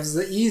work. It was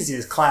the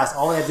easiest class.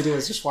 All I had to do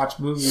was just watch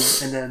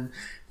movies and then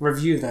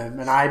review them.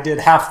 And I did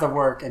half the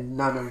work and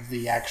none of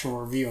the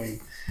actual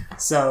reviewing.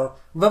 So,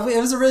 but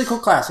it was a really cool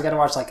class. We got to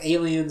watch like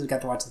Aliens. We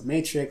got to watch The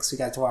Matrix. We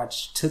got to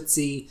watch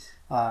Tootsie.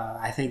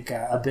 I think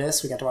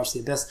Abyss. We got to watch The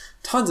Abyss.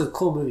 Tons of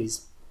cool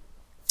movies.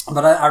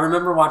 But I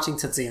remember watching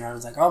Tootsie, and I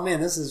was like, "Oh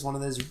man, this is one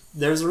of those."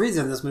 There's a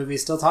reason this movie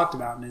is still talked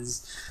about and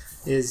is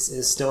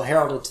still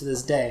heralded to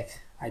this day.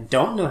 I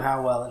don't know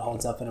how well it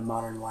holds up in a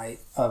modern light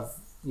of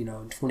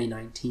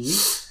 2019.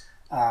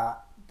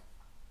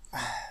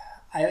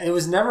 It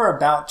was never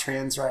about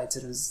trans rights.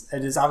 It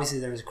is obviously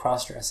there was a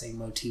cross-dressing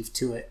motif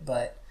to it,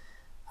 but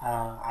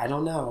I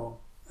don't know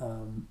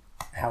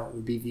how it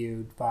would be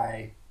viewed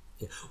by.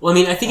 Well, I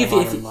mean, I think if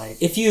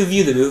you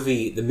view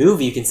the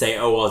movie, you can say,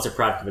 oh, well, it's a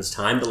product of its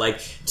time, but like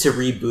to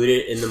reboot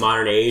it in the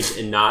modern age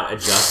and not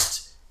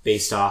adjust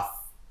based off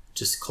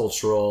just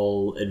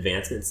cultural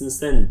advancements since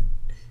then,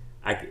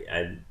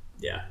 that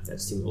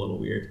seemed a little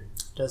weird.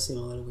 It does seem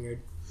a little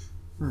weird.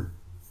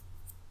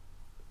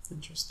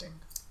 Interesting.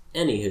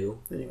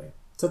 Anyway,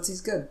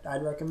 Tootsie's good.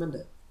 I'd recommend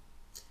it.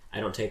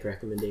 I don't take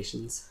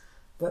recommendations.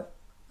 But,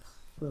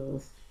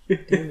 damn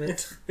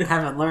it. I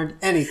haven't learned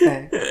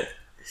anything.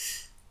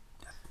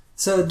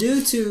 So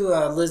due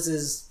to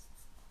Liz's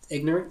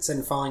ignorance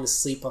and falling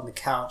asleep on the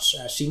couch,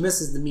 she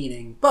misses the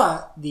meeting,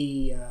 but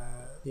the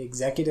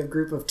executive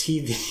group of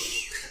TV...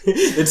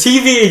 the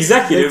TV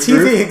executive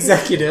group? The TV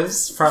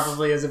executives,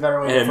 probably is a better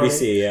way to put it.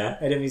 NBC, yeah.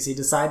 At NBC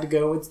decide to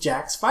go with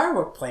Jack's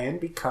firework plan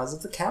because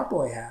of the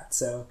cowboy hat.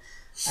 So,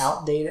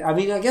 outdated. I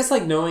mean, I guess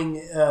like knowing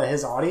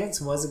his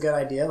audience was a good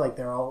idea. Like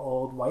they're all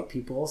old white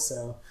people,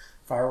 so...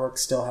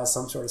 Fireworks still has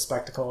some sort of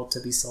spectacle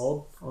to be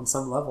sold on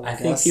some level. I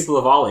think people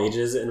of all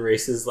ages and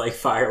races like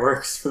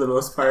fireworks for the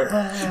most part.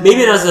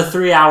 Maybe it has a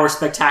 3-hour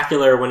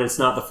spectacular when it's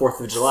not the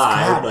 4th of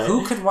July. God, but...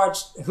 Who could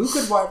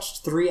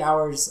watch 3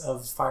 hours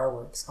of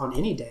fireworks on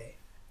any day?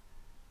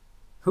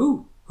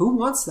 Who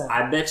wants that?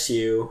 I bet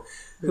you.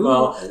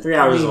 3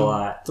 hours is a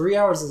lot. 3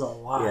 hours is a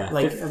lot. Yeah.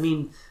 Like, I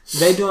mean,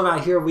 they do them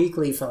out here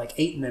weekly for like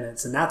 8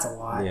 minutes, and that's a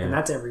lot. Yeah. And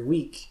that's every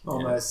week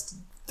almost. Yeah.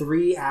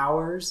 3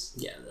 hours?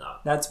 Yeah, no.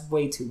 That's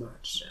way too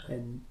much. Yeah.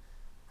 And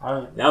I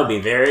don't. That would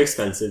be very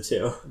expensive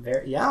too.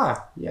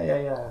 Yeah.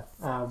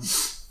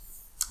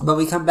 But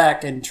we come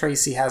back and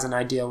Tracy has an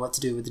idea what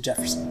to do with the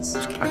Jeffersons.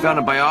 I found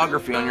a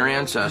biography on your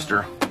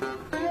ancestor.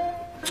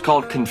 It's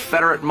called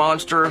Confederate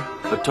Monster: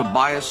 The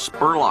Tobias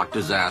Spurlock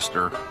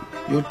Disaster.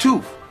 Yo,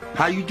 Tooth,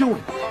 how you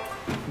doing?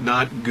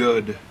 Not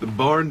good. The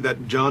barn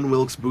that John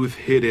Wilkes Booth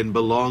hid in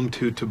belonged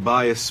to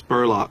Tobias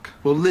Spurlock.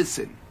 Well,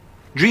 listen.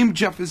 Dream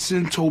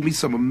Jefferson told me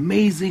some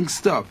amazing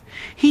stuff.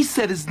 He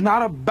said it's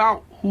not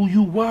about who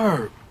you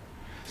were.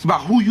 It's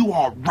about who you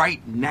are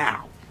right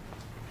now.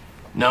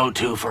 No,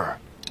 Twofer.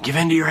 Give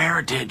in to your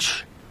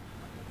heritage.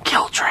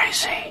 Kill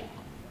Tracy.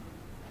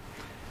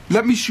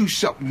 Let me shoot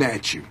something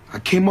at you. I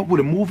came up with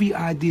a movie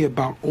idea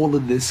about all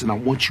of this, and I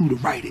want you to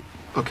write it.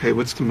 Okay,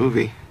 what's the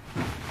movie?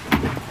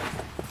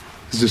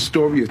 It's the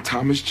story of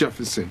Thomas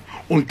Jefferson.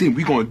 Only thing,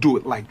 we're going to do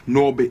it like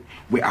Norbit,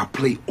 where I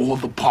play all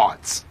the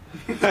parts.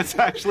 That's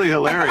actually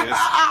hilarious.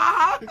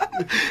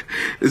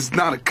 It's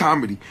not a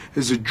comedy.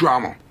 It's a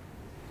drama.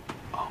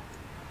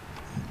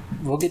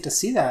 We'll get to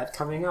see that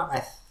coming up.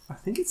 I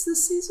think it's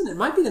this season. It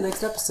might be the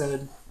next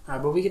episode,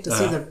 but we get to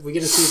see a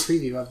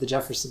preview of the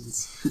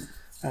Jeffersons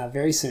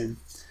very soon.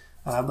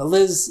 But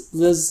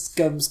Liz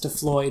comes to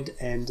Floyd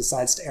and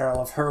decides to air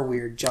all of her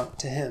weird junk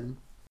to him.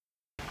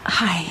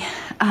 Hi.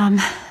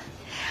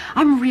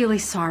 I'm really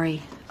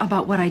sorry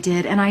about what I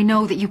did, and I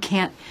know that you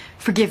can't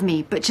forgive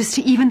me, but just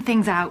to even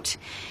things out,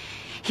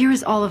 here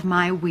is all of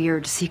my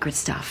weird secret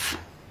stuff.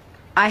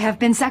 I have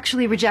been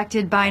sexually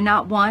rejected by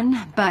not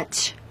one,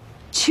 but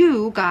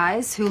 2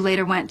 guys who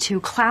later went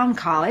to clown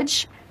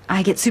college.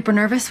 I get super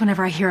nervous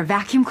whenever I hear a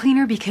vacuum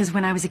cleaner because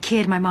when I was a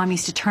kid, my mom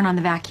used to turn on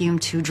the vacuum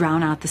to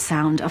drown out the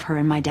sound of her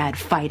and my dad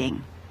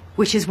fighting,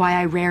 which is why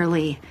I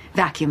rarely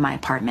vacuum my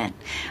apartment.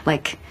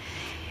 Like,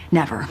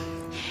 never.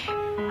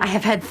 I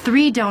have had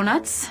 3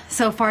 donuts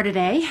so far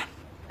today.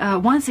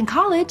 Once in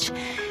college,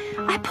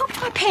 I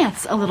pooped my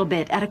pants a little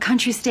bit at a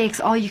Country Steaks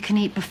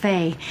all-you-can-eat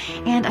buffet,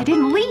 and I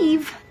didn't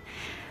leave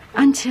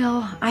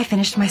until I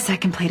finished my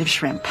 2nd plate of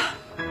shrimp.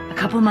 A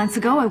couple of months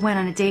ago, I went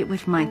on a date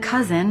with my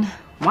cousin.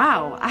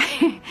 Wow,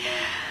 I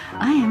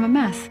am a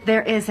mess.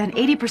 There is an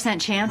 80%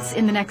 chance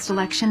in the next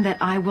election that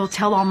I will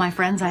tell all my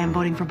friends I am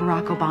voting for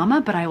Barack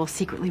Obama, but I will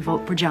secretly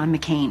vote for John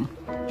McCain.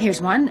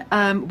 Here's one.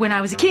 When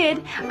I was a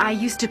kid, I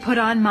used to put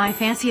on my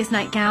fanciest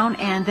nightgown,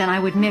 and then I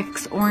would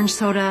mix orange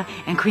soda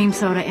and cream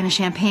soda in a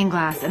champagne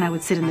glass, and I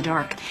would sit in the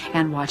dark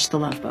and watch The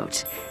Love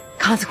Boat.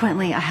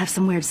 Consequently, I have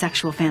some weird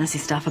sexual fantasy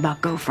stuff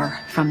about Gopher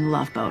from The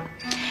Love Boat.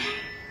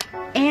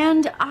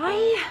 And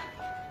I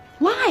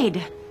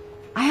lied.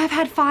 I have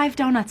had 5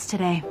 donuts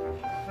today.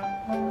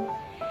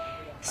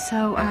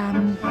 So,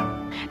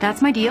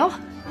 that's my deal.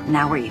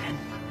 Now we're even.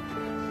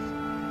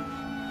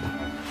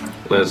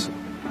 Liz,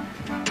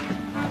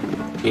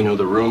 you know,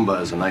 the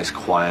Roomba is a nice,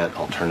 quiet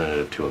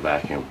alternative to a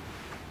vacuum.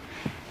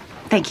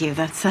 Thank you.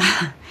 That's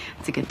a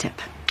good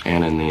tip.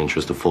 And in the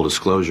interest of full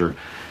disclosure,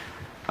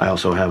 I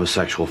also have a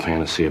sexual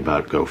fantasy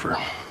about Gopher.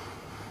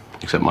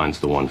 Except mine's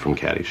the one from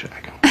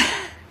Caddyshack.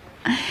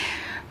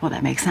 Well,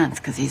 that makes sense,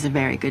 because he's a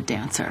very good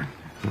dancer.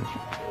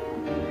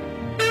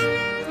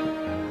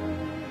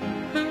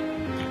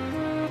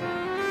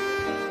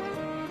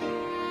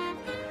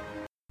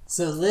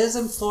 So Liz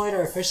and Floyd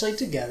are officially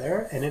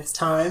together, and it's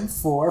time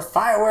for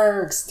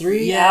fireworks.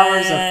 3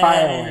 hours of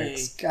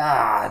fireworks.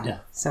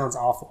 God, sounds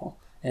awful.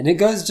 And it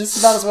goes just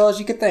about as well as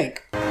you could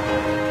think. Sky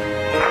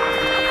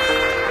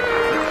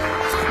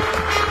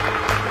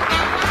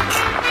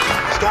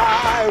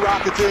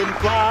rockets in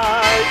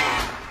flight.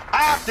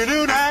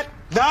 Afternoon at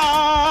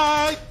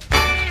night.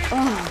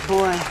 Oh,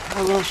 boy.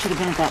 I really should have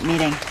been at that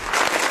meeting.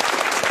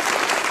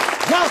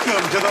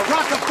 Welcome to the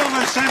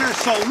Rockefeller Center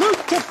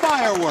Salute to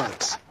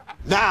Fireworks.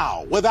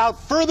 Now, without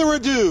further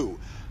ado,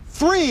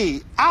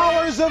 3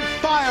 hours of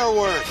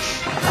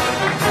fireworks.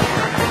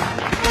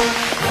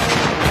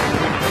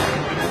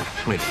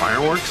 Wait,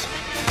 fireworks?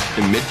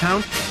 In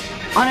Midtown?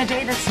 On a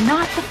day that's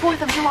not the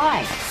 4th of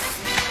July.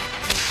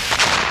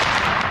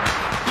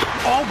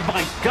 Oh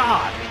my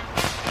God!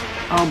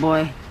 Oh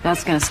boy,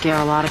 that's gonna scare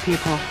a lot of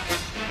people.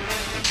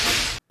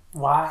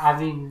 Why? I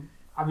mean,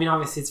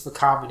 obviously it's for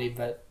comedy,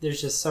 but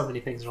there's just so many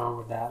things wrong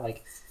with that.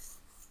 Like,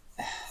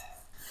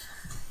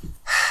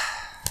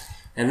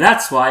 and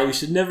that's why you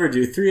should never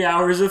do 3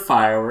 hours of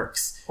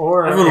fireworks.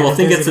 Or everyone will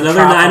think it's another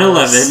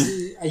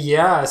 9/11.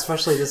 Yeah,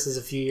 especially this is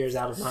a few years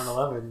out of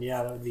 9/11.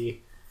 Yeah, that would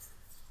be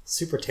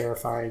super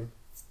terrifying.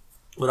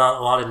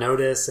 Without a lot of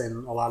notice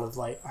and a lot of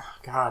like, oh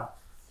God,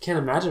 can't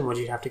imagine what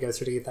you'd have to go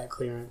through to get that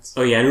clearance.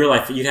 Oh yeah, in real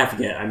life you'd have to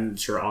get, I'm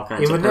sure, all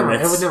kinds of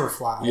permits. It would never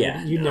fly.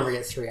 Yeah, you'd never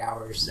get 3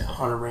 hours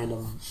on a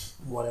random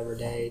whatever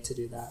day to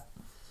do that.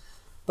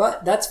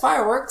 But that's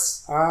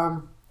fireworks.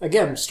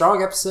 Again,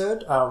 strong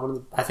episode.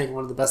 I think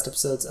one of the best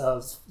episodes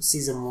of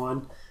season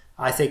 1.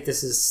 I think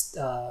this is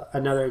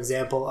another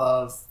example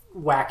of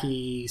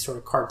wacky sort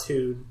of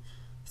cartoon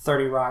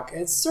 30 Rock.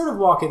 It's sort of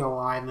walking the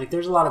line. Like,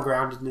 there's a lot of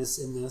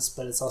groundedness in this,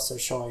 but it's also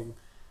showing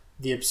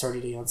the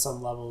absurdity on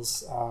some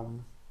levels. I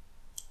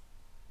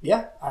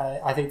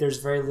think there's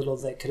very little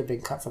that could have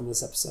been cut from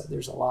this episode.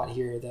 There's a lot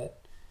here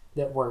that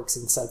works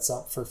and sets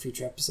up for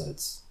future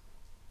episodes.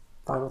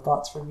 Final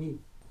thoughts from you?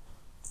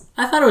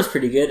 I thought it was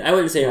pretty good. I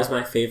wouldn't say it was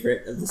my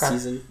favorite of the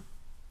season.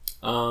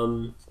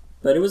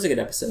 But it was a good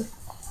episode.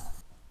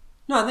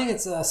 No, I think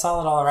it's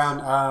solid all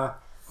around.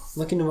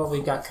 Looking at what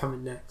we've got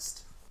coming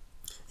next.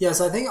 Yeah,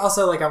 so I think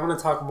also, like, I want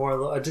to talk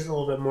more, just a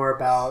little bit more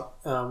about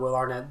Will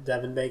Arnett,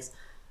 Devin Banks.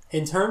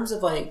 In terms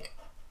of, like,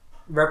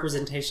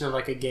 representation of,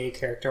 like, a gay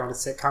character on a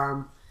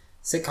sitcom,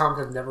 sitcoms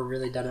have never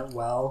really done it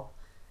well.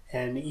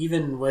 And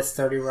even with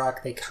 30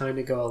 Rock, they kind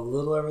of go a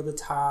little over the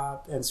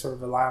top and sort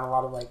of rely on a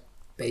lot of, like,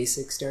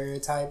 basic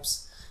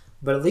stereotypes.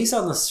 But at least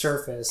on the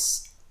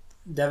surface,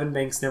 Devin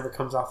Banks never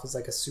comes off as,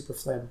 like, a super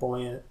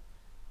flamboyant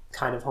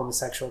kind of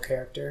homosexual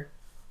character.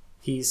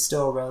 He's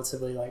still a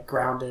relatively, like,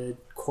 grounded,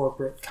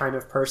 corporate kind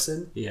of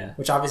person. Yeah.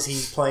 Which obviously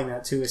he's playing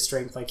that to his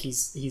strength. Like,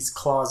 he's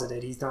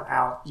closeted. He's not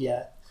out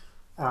yet.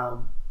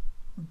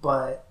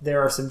 But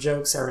there are some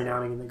jokes every now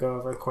and again that go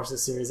over the course of the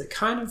series that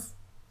kind of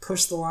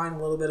push the line a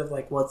little bit of,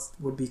 like, what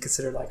would be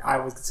considered, like, I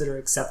would consider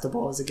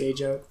acceptable as a gay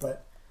joke.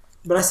 But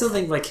I still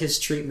think, like, his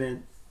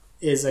treatment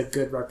is a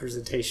good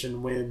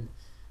representation when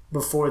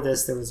before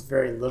this there was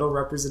very little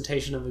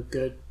representation of a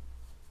good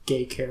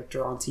gay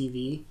character on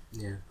TV.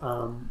 Yeah.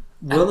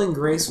 Will and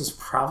Grace was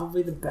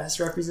probably the best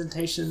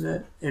representation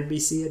that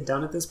NBC had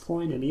done at this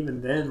point, and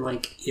even then,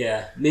 like...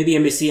 Yeah, maybe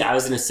NBC, I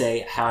was going to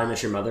say How I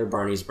Met Your Mother,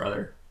 Barney's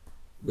brother,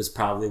 was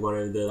probably one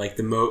of the, like,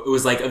 it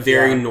was, like, a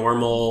very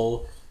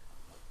normal...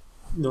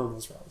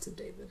 Normal's relative,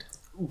 David.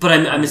 But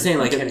I'm just saying,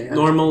 like, a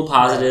normal,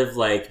 positive,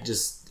 like,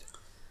 just,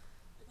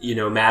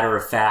 matter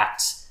of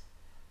fact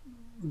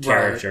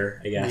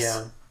character, I guess.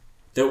 Yeah.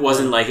 That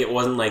wasn't, like,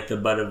 the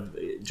butt of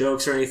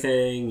jokes or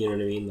anything, you know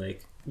what I mean?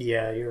 Like...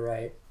 Yeah, you're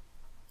right.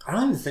 I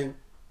don't think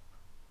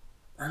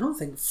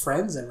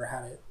Friends ever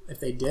had it. If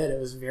they did, it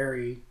was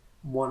very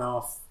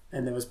one-off,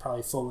 and it was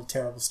probably full of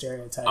terrible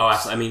stereotypes. Oh,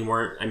 absolutely.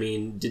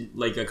 Did,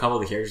 like, a couple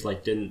of the characters,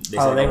 like, didn't... They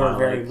were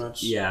very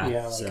much... Yeah.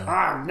 Yeah, like, so.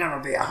 I'll never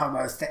be a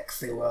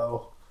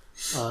homosexual.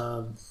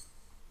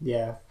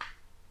 Yeah.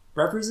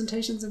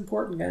 Representation's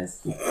important, guys.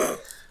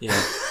 Yeah.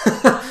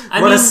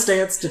 What a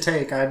stance to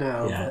take, I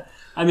know. Yeah.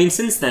 But.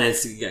 Since then,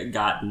 it's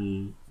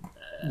gotten...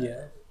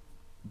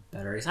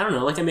 better. I don't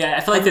know. Like,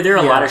 I feel like there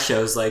are a lot of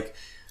shows, like,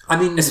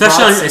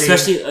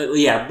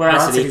 especially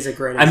Broad City's a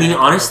great example.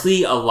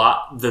 Honestly, a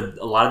lot of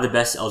the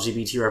best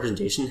LGBT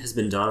representation has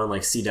been done on,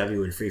 like,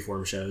 CW and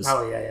Freeform shows.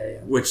 Oh yeah.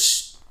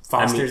 Which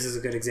Foster's is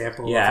a good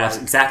example. Yeah, of,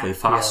 like, exactly.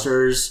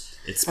 Foster's.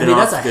 Yeah. It's been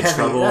off Good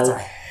Trouble. That's a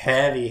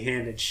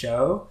heavy-handed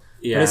show.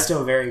 Yeah, but it's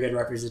still a very good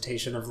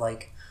representation of,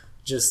 like,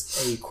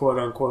 just a quote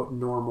unquote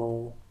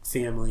normal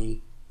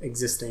family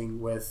existing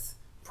with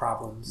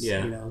problems.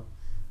 Yeah.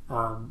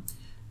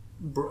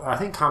 I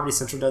think Comedy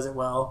Central does it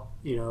well.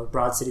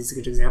 Broad City's a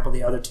good example.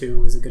 The other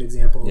two was a good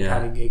example of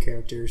having gay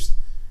characters.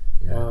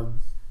 Yeah.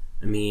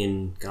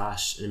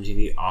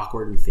 MTV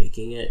Awkward and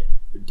Faking It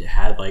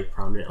had, like,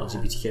 prominent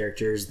LGBT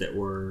characters that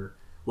were,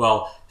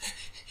 well,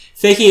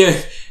 Faking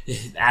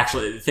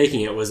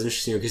It was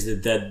interesting because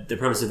the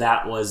premise of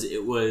that was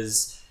it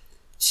was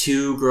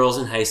two girls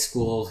in high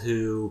school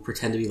who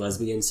pretend to be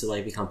lesbians to,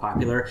 like, become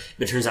popular.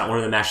 But it turns out one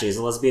of them actually is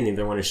a lesbian, the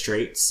other one is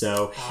straight.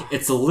 So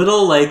it's a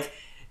little, like...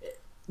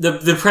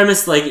 the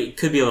premise, like, it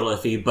could be a little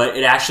iffy, but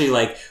it actually,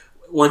 like,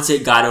 once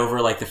it got over,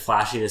 like, the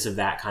flashiness of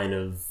that kind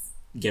of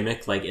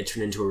gimmick, like, it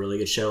turned into a really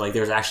good show. Like,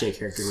 there was actually a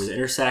character who was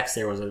intersex,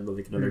 there was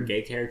another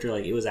gay character,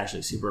 like, it was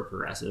actually super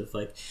progressive.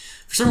 Like,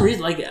 for some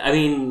reason, like, I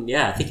mean,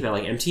 yeah, think about,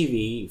 like,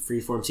 MTV,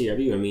 Freeform,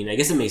 CW, I mean, I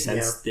guess it makes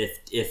sense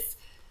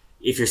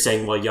if you're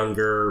saying, well,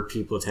 younger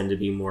people tend to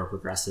be more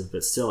progressive,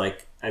 but still,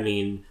 like, I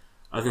mean,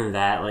 other than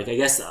that, like, I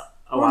guess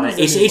a lot of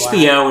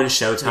HBO and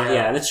Showtime,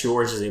 yeah, that's true,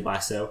 Orange is the New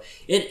Black, so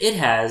it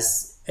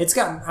has... It's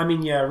gotten, I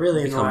mean, yeah,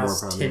 really in the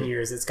last 10 prominent.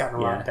 years, it's gotten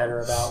a lot better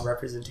about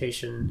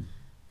representation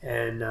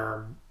and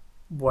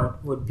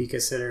what would be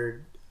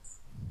considered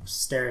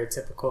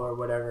stereotypical or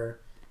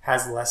whatever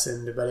has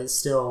lessened, but it's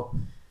still,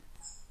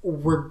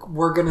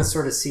 we're going to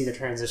sort of see the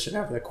transition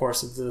over the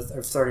course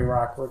of 30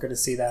 Rock. We're going to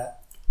see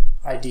that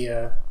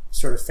idea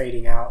sort of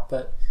fading out,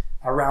 but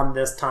around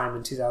this time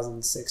in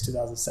 2006,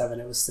 2007,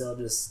 it was still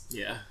just...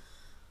 Yeah.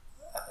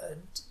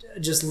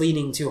 Just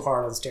leaning too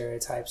hard on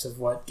stereotypes of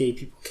what gay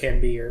people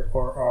can be or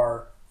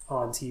are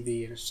on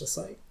TV, and it's just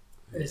like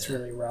it's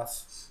really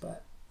rough.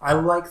 But I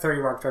like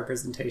 30 Rock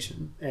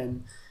representation,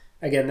 and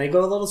again, they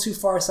go a little too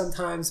far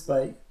sometimes,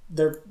 but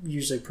they're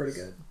usually pretty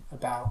good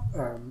about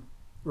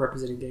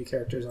representing gay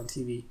characters on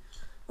TV.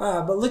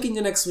 But looking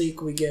to next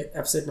week, we get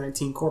episode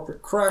 19,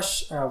 Corporate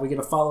Crush. We get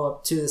a follow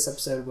up to this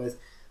episode with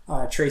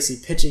Tracy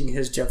pitching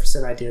his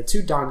Jefferson idea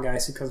to Don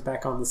Geis, who comes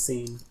back on the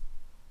scene,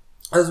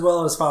 as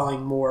well as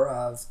following more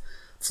of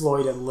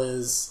Floyd and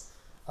Liz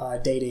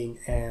dating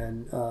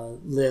and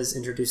Liz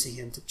introducing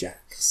him to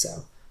Jack.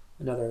 So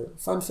another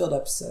fun-filled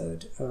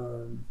episode.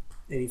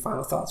 Any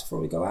final thoughts before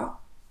we go out?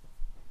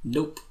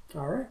 Nope.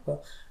 All right.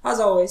 Well,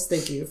 as always,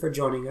 thank you for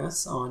joining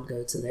us on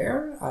Go To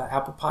There.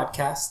 Apple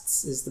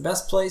Podcasts is the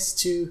best place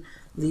to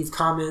leave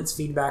comments,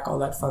 feedback, all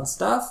that fun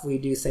stuff. We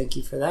do thank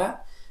you for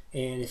that.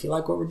 And if you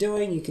like what we're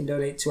doing, you can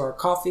donate to our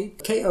coffee,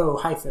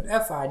 ko-fi.com/go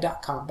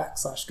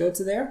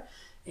to there.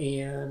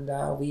 And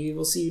we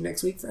will see you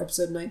next week for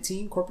episode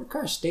 19, Corporate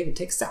Crush. David,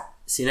 take us out.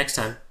 See you next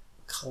time.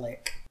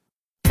 Click.